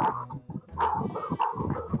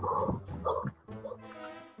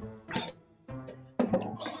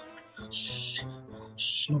 Shh.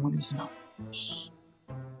 No one needs to know. Shh.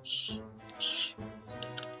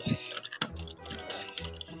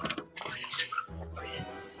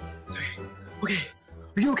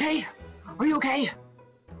 Okay. Are you okay?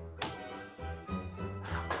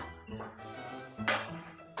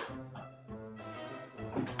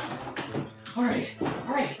 Alright.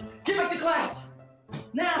 Get back to class!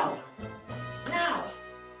 Now!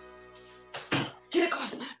 Get to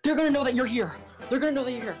class! They're gonna know that you're here.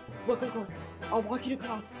 Go. I'll walk you to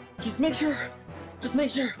class. Just make sure.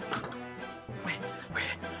 Wait.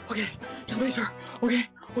 Okay. Just make sure. Okay.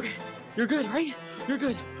 You're good, right? You're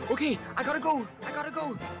good. Okay, I gotta go.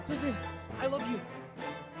 Listen, I love you.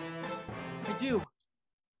 I do.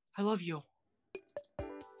 I love you.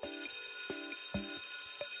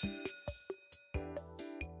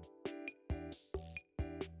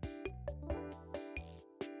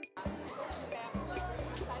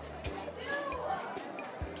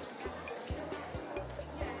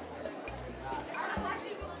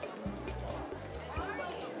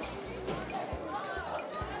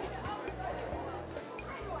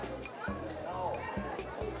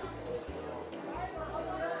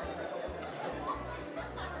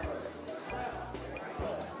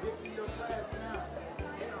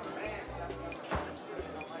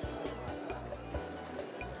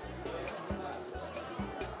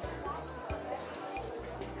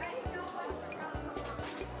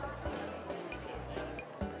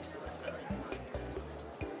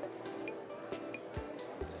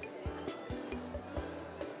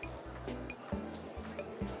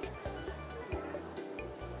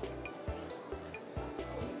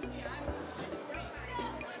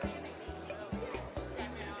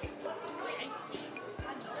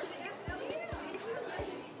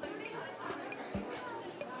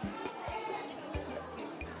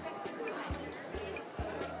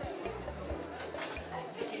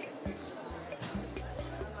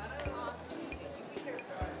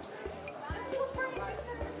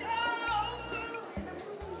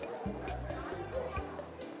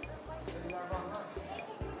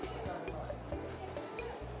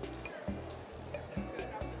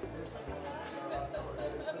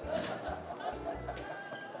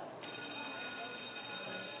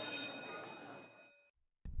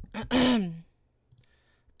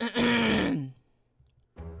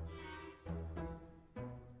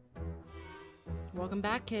 Welcome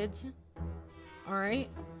back, kids. Alright.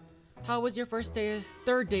 How was your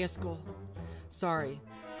third day of school? Sorry.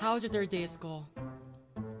 How was your third day of school?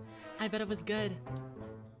 I bet it was good.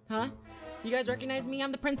 Huh? You guys recognize me?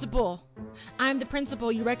 I'm the principal. I'm the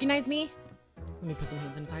principal. You recognize me? Let me put some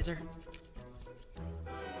hand sanitizer.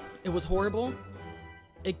 It was horrible.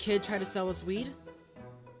 A kid tried to sell us weed.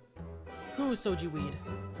 Who sold you weed?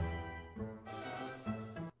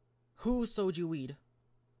 Who sold you weed?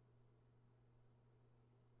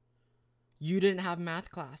 You didn't have math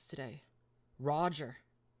class today. Roger.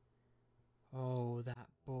 Oh, that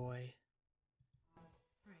boy.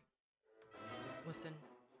 Right. Listen.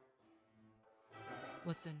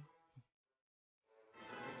 Listen.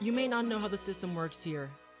 You may not know how the system works here,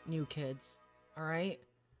 new kids. Alright?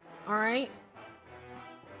 Alright?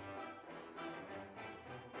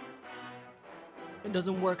 It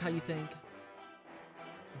doesn't work how you think.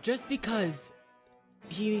 Just because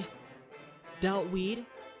he dealt weed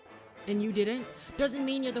and you didn't, doesn't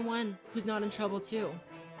mean you're the one who's not in trouble too.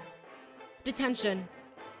 Detention.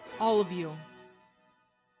 All of you.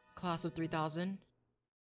 Class of 3000.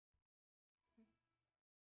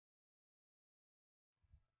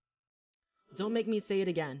 Don't make me say it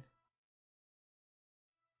again.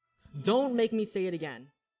 Don't make me say it again.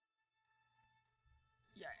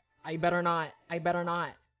 Yeah, I better not. I better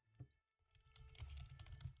not.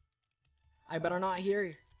 I better not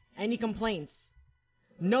hear any complaints.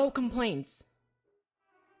 No complaints.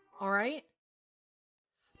 Alright?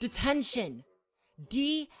 Detention.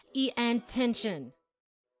 D-E-N tension.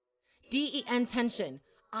 D-E-N tension.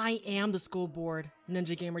 I am the school board,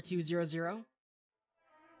 Ninja Gamer 200.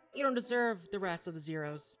 You don't deserve the rest of the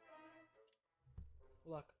zeros.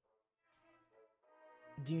 Look.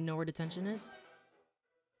 Do you know where detention is?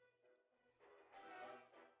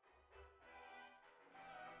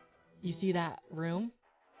 You see that room?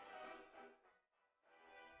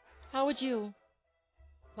 How would you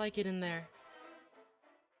like it in there?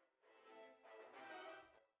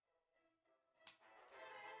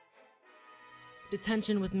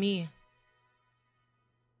 Detention with me.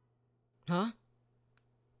 Huh?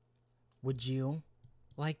 Would you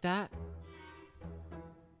like that?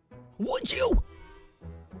 Would you?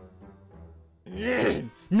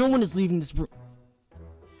 No one is leaving this room.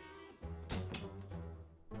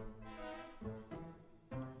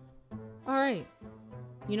 Alright.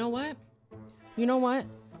 You know what? You know what?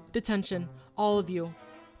 Detention. All of you.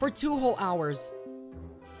 For 2 whole hours.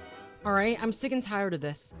 Alright? I'm sick and tired of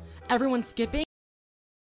this. Everyone skipping.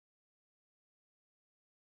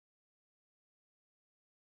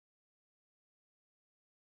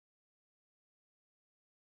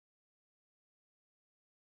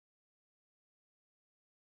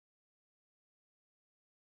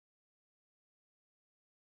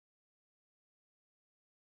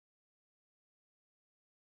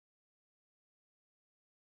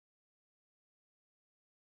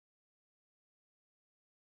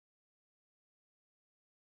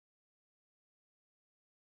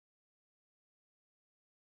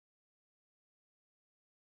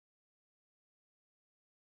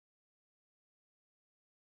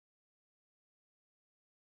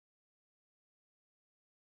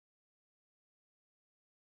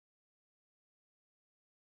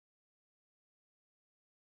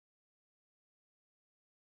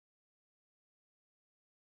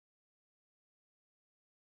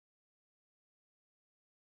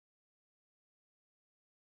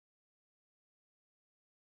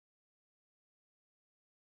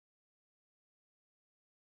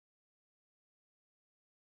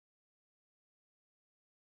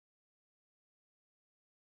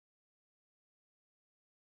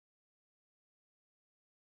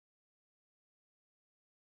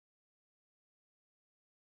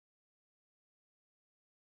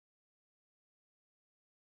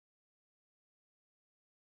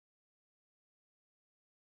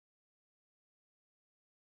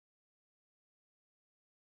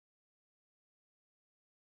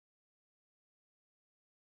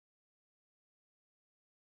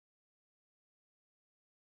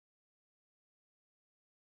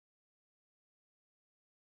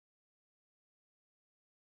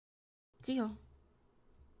 Deal.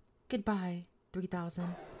 Goodbye, 3000.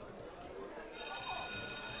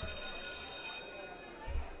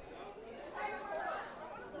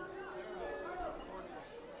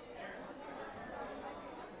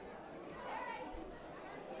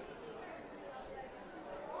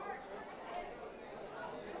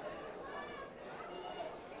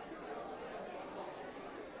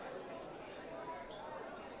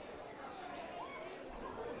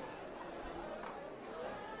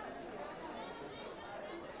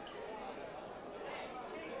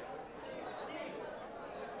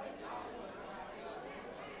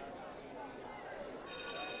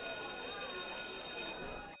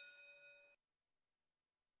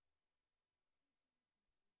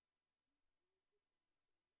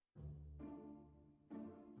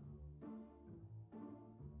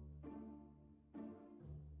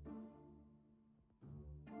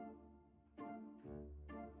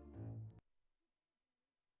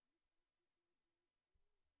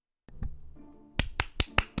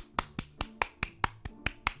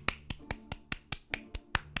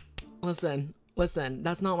 Listen, listen,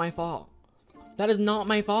 that's not my fault. That is not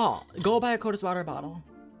my fault. Go buy a COLDEST water bottle.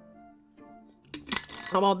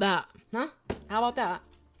 How about that? Huh? How about that?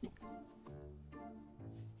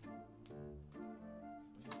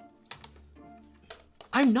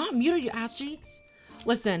 I'm not muted, you ass cheeks.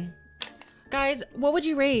 Listen, guys, what would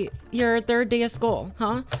you rate your third day of school,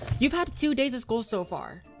 huh? You've had 2 days of school so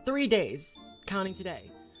far. 3 days, counting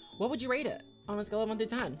today. What would you rate it on a scale of 1 to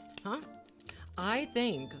 10, huh? I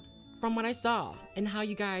think, from what I saw and how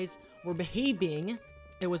you guys were behaving,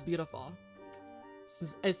 it was beautiful.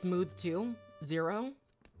 A smooth 2, 0.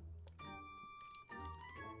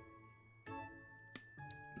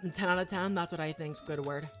 10 out of 10, that's what I think's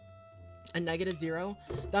Squidward. A negative 0?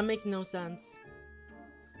 That makes no sense.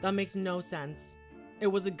 That makes no sense. It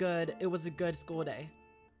was a good school day.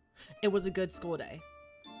 It was a good school day.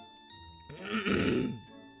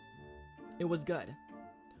 It was good.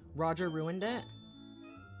 Roger ruined it?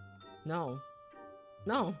 No.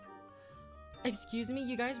 No. Excuse me,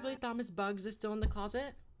 you guys really thought Miss Bugs is still in the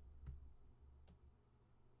closet?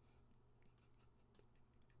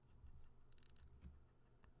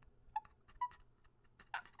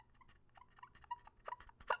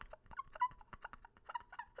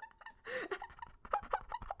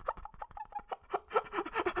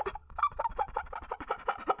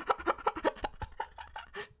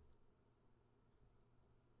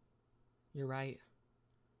 You're right.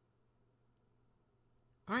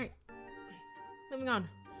 Alright. Moving on.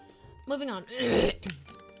 Moving on.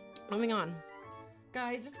 Moving on.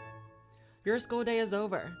 Guys, your school day is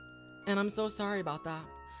over. And I'm so sorry about that.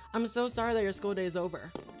 I'm so sorry that your school day is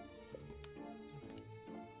over.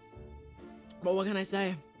 But what can I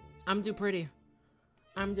say? I'm too pretty.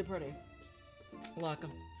 I'm too pretty. Look,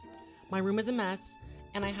 my room is a mess,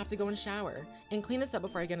 and I have to go and shower and clean this up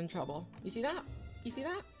before I get in trouble. You see that? You see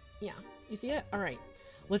that? Yeah. You see it? Alright.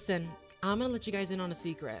 Listen, I'm gonna let you guys in on a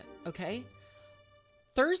secret, okay?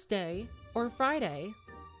 Thursday or Friday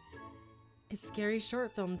is scary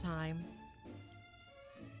short film time.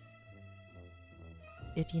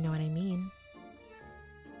 If you know what I mean.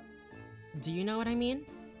 Do you know what I mean?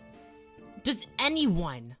 Does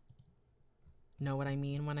anyone know what I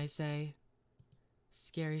mean when I say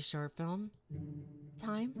scary short film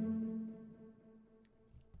time?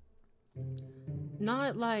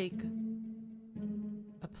 Not like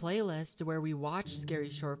a playlist where we watch scary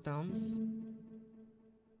short films.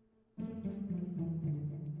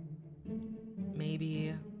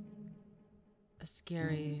 Maybe a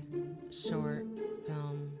scary short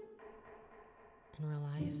film in real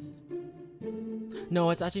life.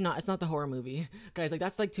 No, it's actually not. It's not the horror movie. Guys, like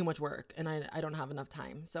that's like too much work and I don't have enough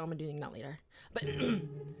time. So I'm gonna do that later. But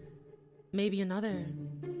maybe another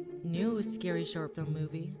new scary short film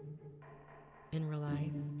movie in real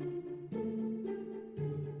life.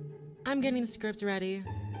 I'm getting the script ready.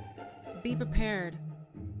 Be prepared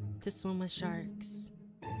to swim with sharks.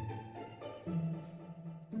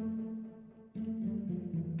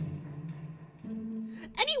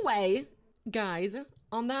 Anyway, guys,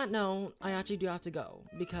 on that note, I actually do have to go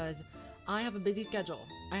because I have a busy schedule.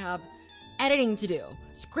 I have editing to do,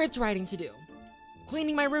 script writing to do,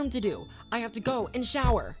 cleaning my room to do. I have to go and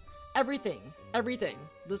shower. Everything. Everything.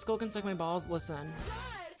 The skull can suck my balls. Listen.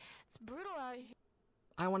 God, it's brutal out here.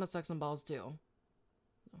 I want to suck some balls too.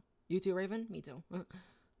 You too, Raven? Me too. What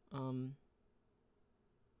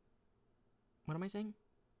am I saying?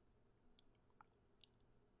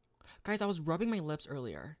 Guys, I was rubbing my lips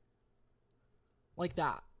earlier. Like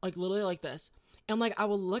that. Like literally like this. And like I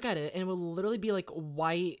will look at it and it will literally be like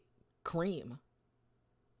white cream.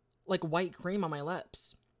 Like white cream on my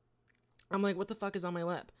lips. I'm like, what the fuck is on my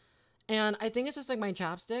lip? And I think it's just like my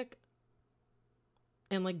chapstick.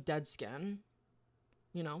 And like dead skin.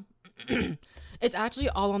 You know? It's actually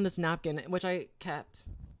all on this napkin, which I kept.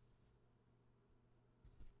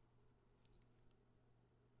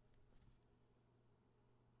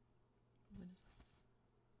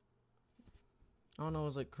 I don't know, it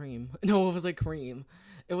was like cream. No, it was like cream.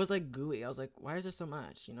 It was like gooey. I was like, why is there so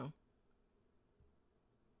much, you know?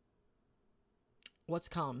 What's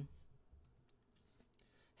cum?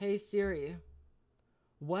 Hey Siri,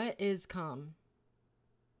 what is cum?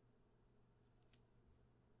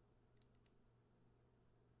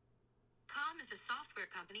 COM is a software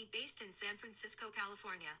company based in San Francisco,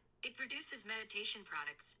 California. It produces meditation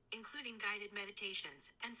products, including guided meditations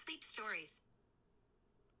and sleep stories.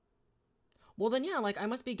 Well then yeah, like I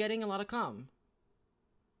must be getting a lot of cum.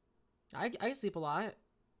 I sleep a lot.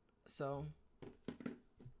 So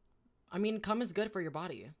I mean cum is good for your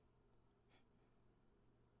body.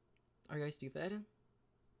 Are you guys stupid?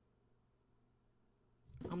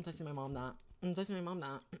 I'm texting my mom that. I'm texting my mom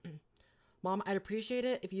that. Mom, I'd appreciate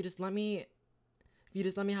it if you just let me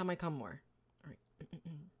have my cum more. Alright.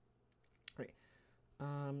 Alright.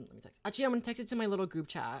 Let me text. Actually, I'm gonna text it to my little group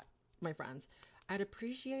chat, my friends. I'd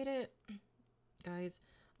appreciate it. Guys,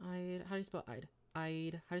 how do you spell I'd? How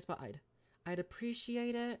do you spell I'd? I'd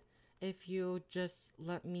appreciate it if you just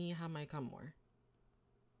let me have my cum more.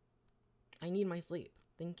 I need my sleep.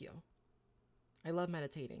 Thank you. I love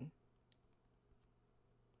meditating.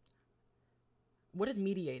 What is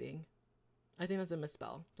mediating? I think that's a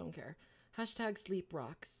misspell. Don't care. Hashtag sleep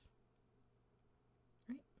rocks.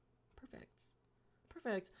 Right? Perfect.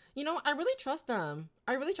 Perfect. You know, I really trust them.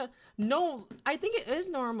 I really trust. No, I think it is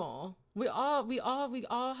normal. We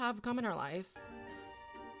all have cum in our life.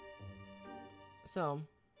 So,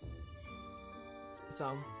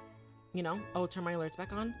 you know, oh, turn my alerts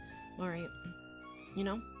back on. All right. You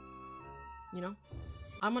know,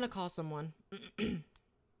 I'm gonna call someone. I'm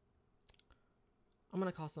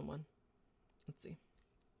gonna call someone. Let's see.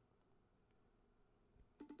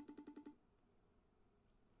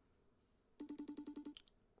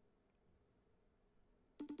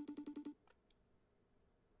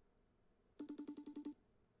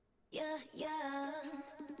 Yeah, yeah.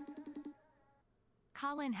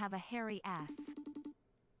 Colin have a hairy ass.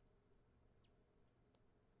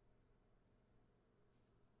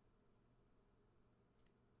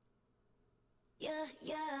 Yeah,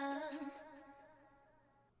 yeah.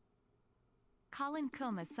 Colin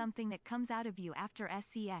cum is something that comes out of you after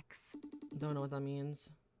sex. Don't know what that means.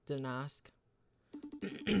 Didn't ask.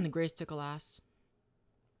 Grace tickle ass.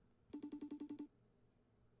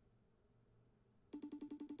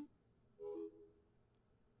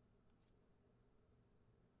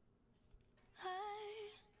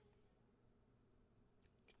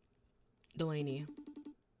 Delaney.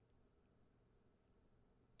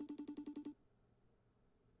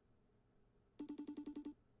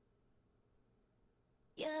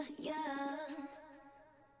 Yeah, yeah.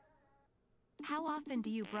 How often do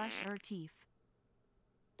you brush your teeth?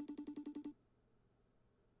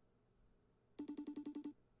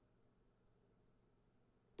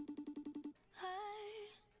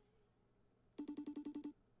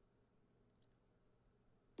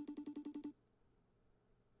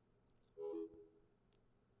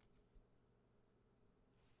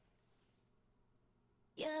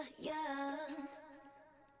 Yeah, yeah.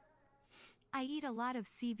 I eat a lot of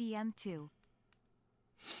CVM too.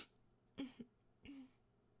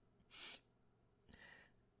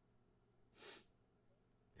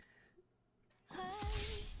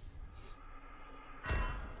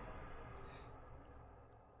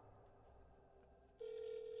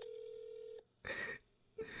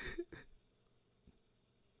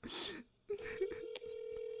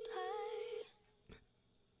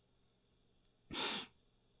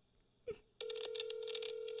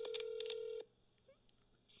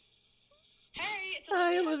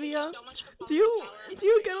 Hi, Olivia. Do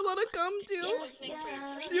you get a lot of cum too?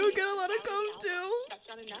 Do you get a lot of cum too?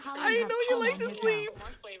 I know you like to sleep.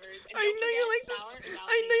 I know you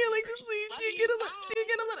like to sleep. Do you get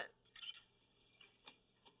a lot of?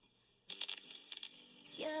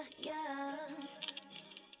 Yeah, yeah.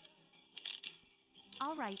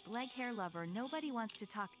 All right, leg hair lover, nobody wants to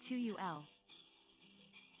talk to you, L.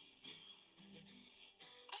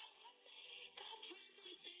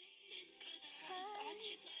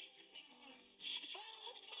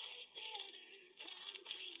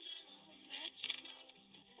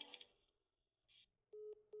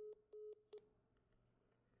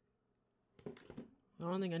 I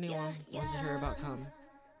don't think anyone wants to hear about cum.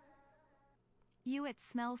 You, it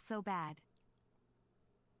smells so bad.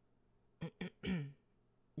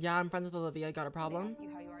 Yeah, I'm friends with Olivia. Got a problem?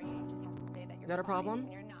 Got a problem?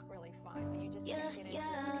 Yeah,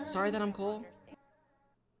 yeah. Sorry that I'm cool.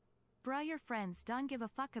 Bruh, your friends don't give a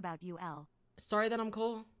fuck about you, L. Sorry that I'm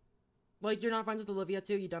cool. Like, you're not friends with Olivia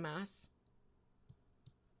too, you dumbass.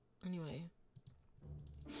 Anyway.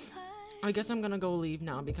 I guess I'm gonna go leave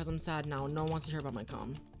now because I'm sad now and no one wants to hear about my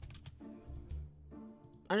cum.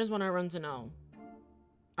 I just want everyone to know.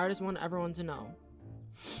 I just want everyone to know.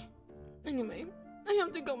 Anyway, I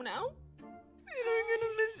have to go now.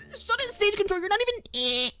 Shut it, stage control, you're not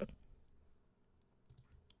even...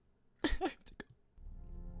 I have to go.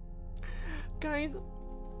 Guys.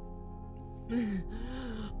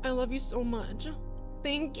 I love you so much.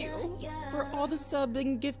 Thank you for all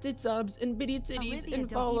the gifted subs and bitty titties Olivia, and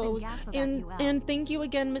follows and thank you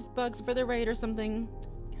again, Miss Bugs, for the raid or something.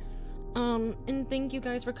 And thank you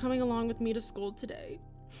guys for coming along with me to school today.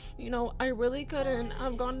 You know, I really couldn't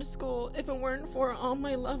have gone to school if it weren't for all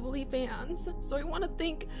my lovely fans. So I want to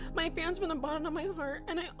thank my fans from the bottom of my heart,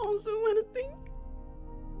 and I also want to thank...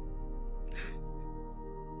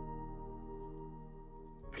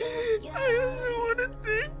 I also want to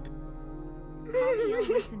thank...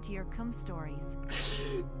 Listen to your cum stories.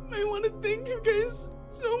 I want to thank you guys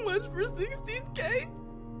so much for 16K.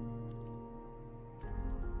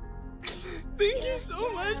 Thank you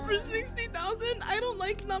so much for 60,000. I don't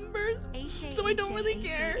like numbers, so I don't really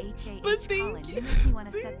care. But thank you. You make me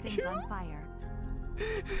want to set things on fire.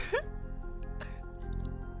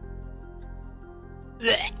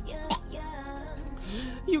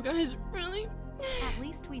 You guys really? At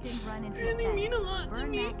least we didn't run into really a mean a lot to burn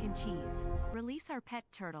me. mac and cheese, release our pet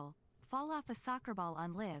turtle, fall off a soccer ball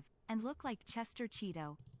on Liv, and look like Chester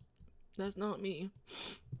Cheeto. That's not me.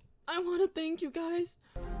 I want to thank you guys.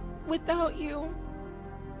 Without you,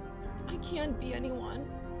 I can't be anyone.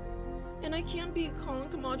 And I can't be Colin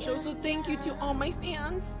Camacho, so thank you to all my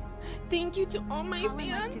fans. Thank you to all my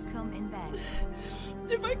fans. To come in bed.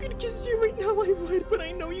 If I could kiss you right now, I would, but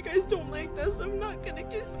I know you guys don't like that, so I'm not gonna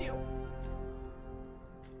kiss you.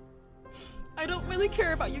 I don't really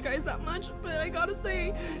care about you guys that much, but I gotta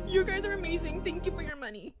say, you guys are amazing. Thank you for your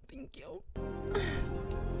money. Thank you.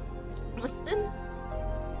 Listen,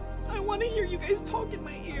 I want to hear you guys talk in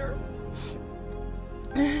my ear.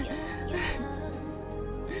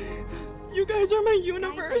 You guys are my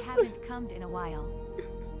universe. I haven't cummed in a while.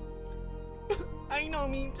 I know,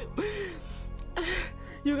 me too.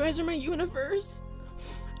 You guys are my universe.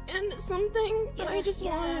 And something that I just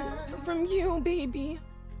want from you, baby.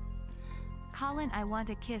 Colin, I want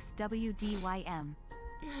to kiss WDYM.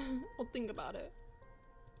 I'll think about it.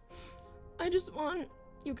 I just want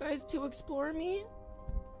you guys to explore me.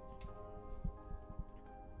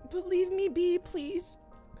 But leave me be, please.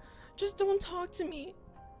 Just don't talk to me,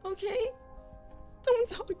 okay? Don't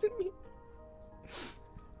talk to me.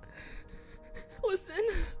 Listen.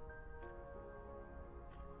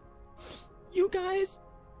 You guys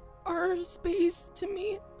are space to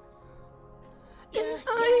me. And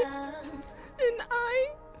I...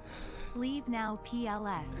 Leave now,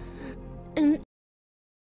 PLS. And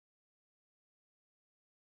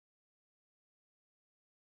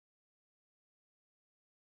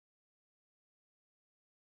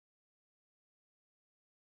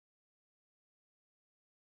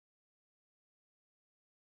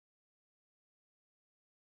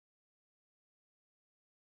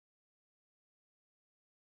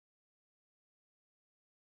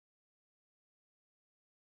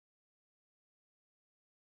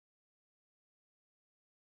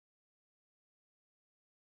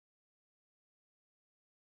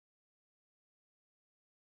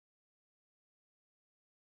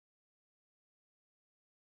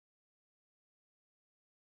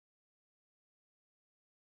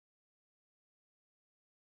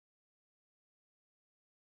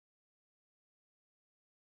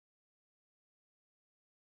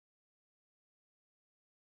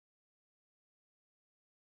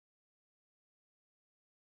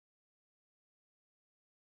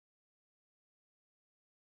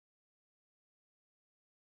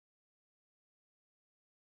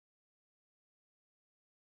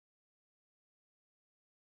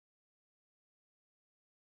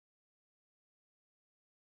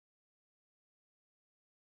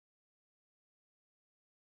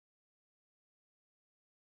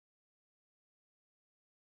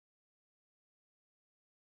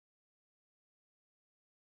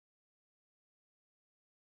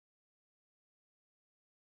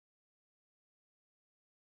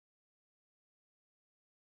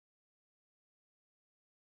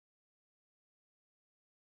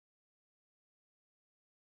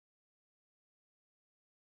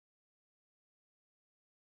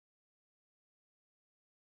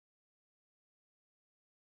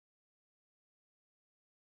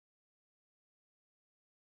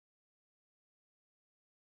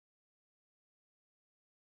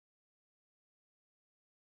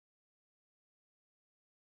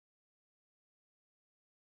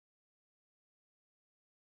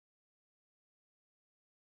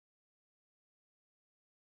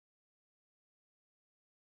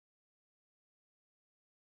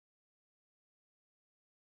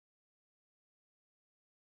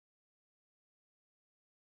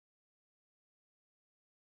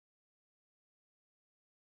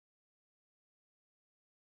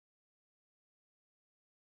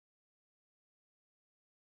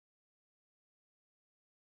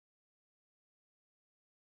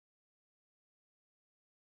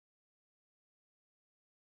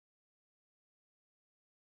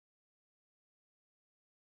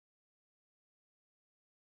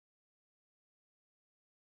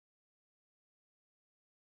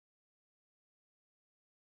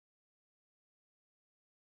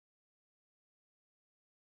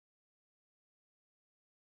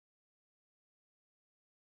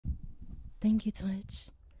Thank you, Twitch.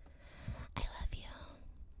 I love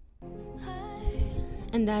you.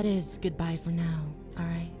 And that is goodbye for now,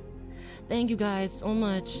 alright? Thank you guys so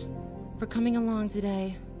much for coming along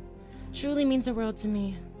today. Truly means the world to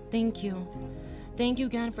me. Thank you. Thank you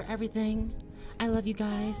again for everything. I love you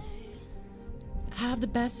guys. Have the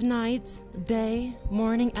best night, day,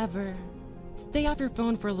 morning ever. Stay off your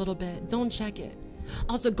phone for a little bit. Don't check it.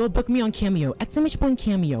 Also, go book me on Cameo,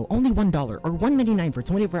 !Cameo, only $1 or $1.99 for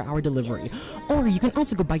 24-hour delivery. Or you can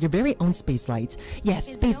also go buy your very own SPACELIGHT.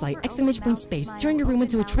 Yes, SPACELIGHT, !Space. Turn your room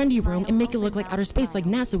into a trendy room and make it look like outer space like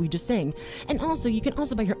NASA we just sang. And also, you can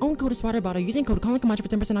also buy your own COLDEST water bottle using code COLIN CAMEO for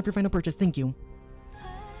 10% off your final purchase. Thank you.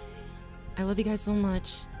 I love you guys so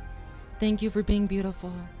much. Thank you for being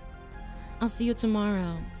beautiful. I'll see you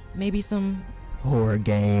tomorrow. Maybe some horror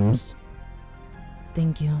games.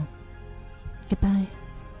 Thank you. Goodbye.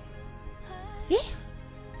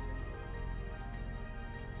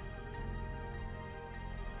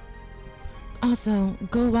 Also,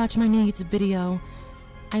 go watch my new YouTube video.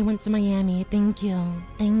 I went to Miami. Thank you.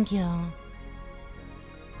 Thank you.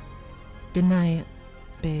 Good night,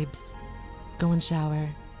 babes. Go and shower.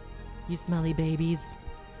 You smelly babies.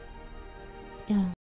 Yeah.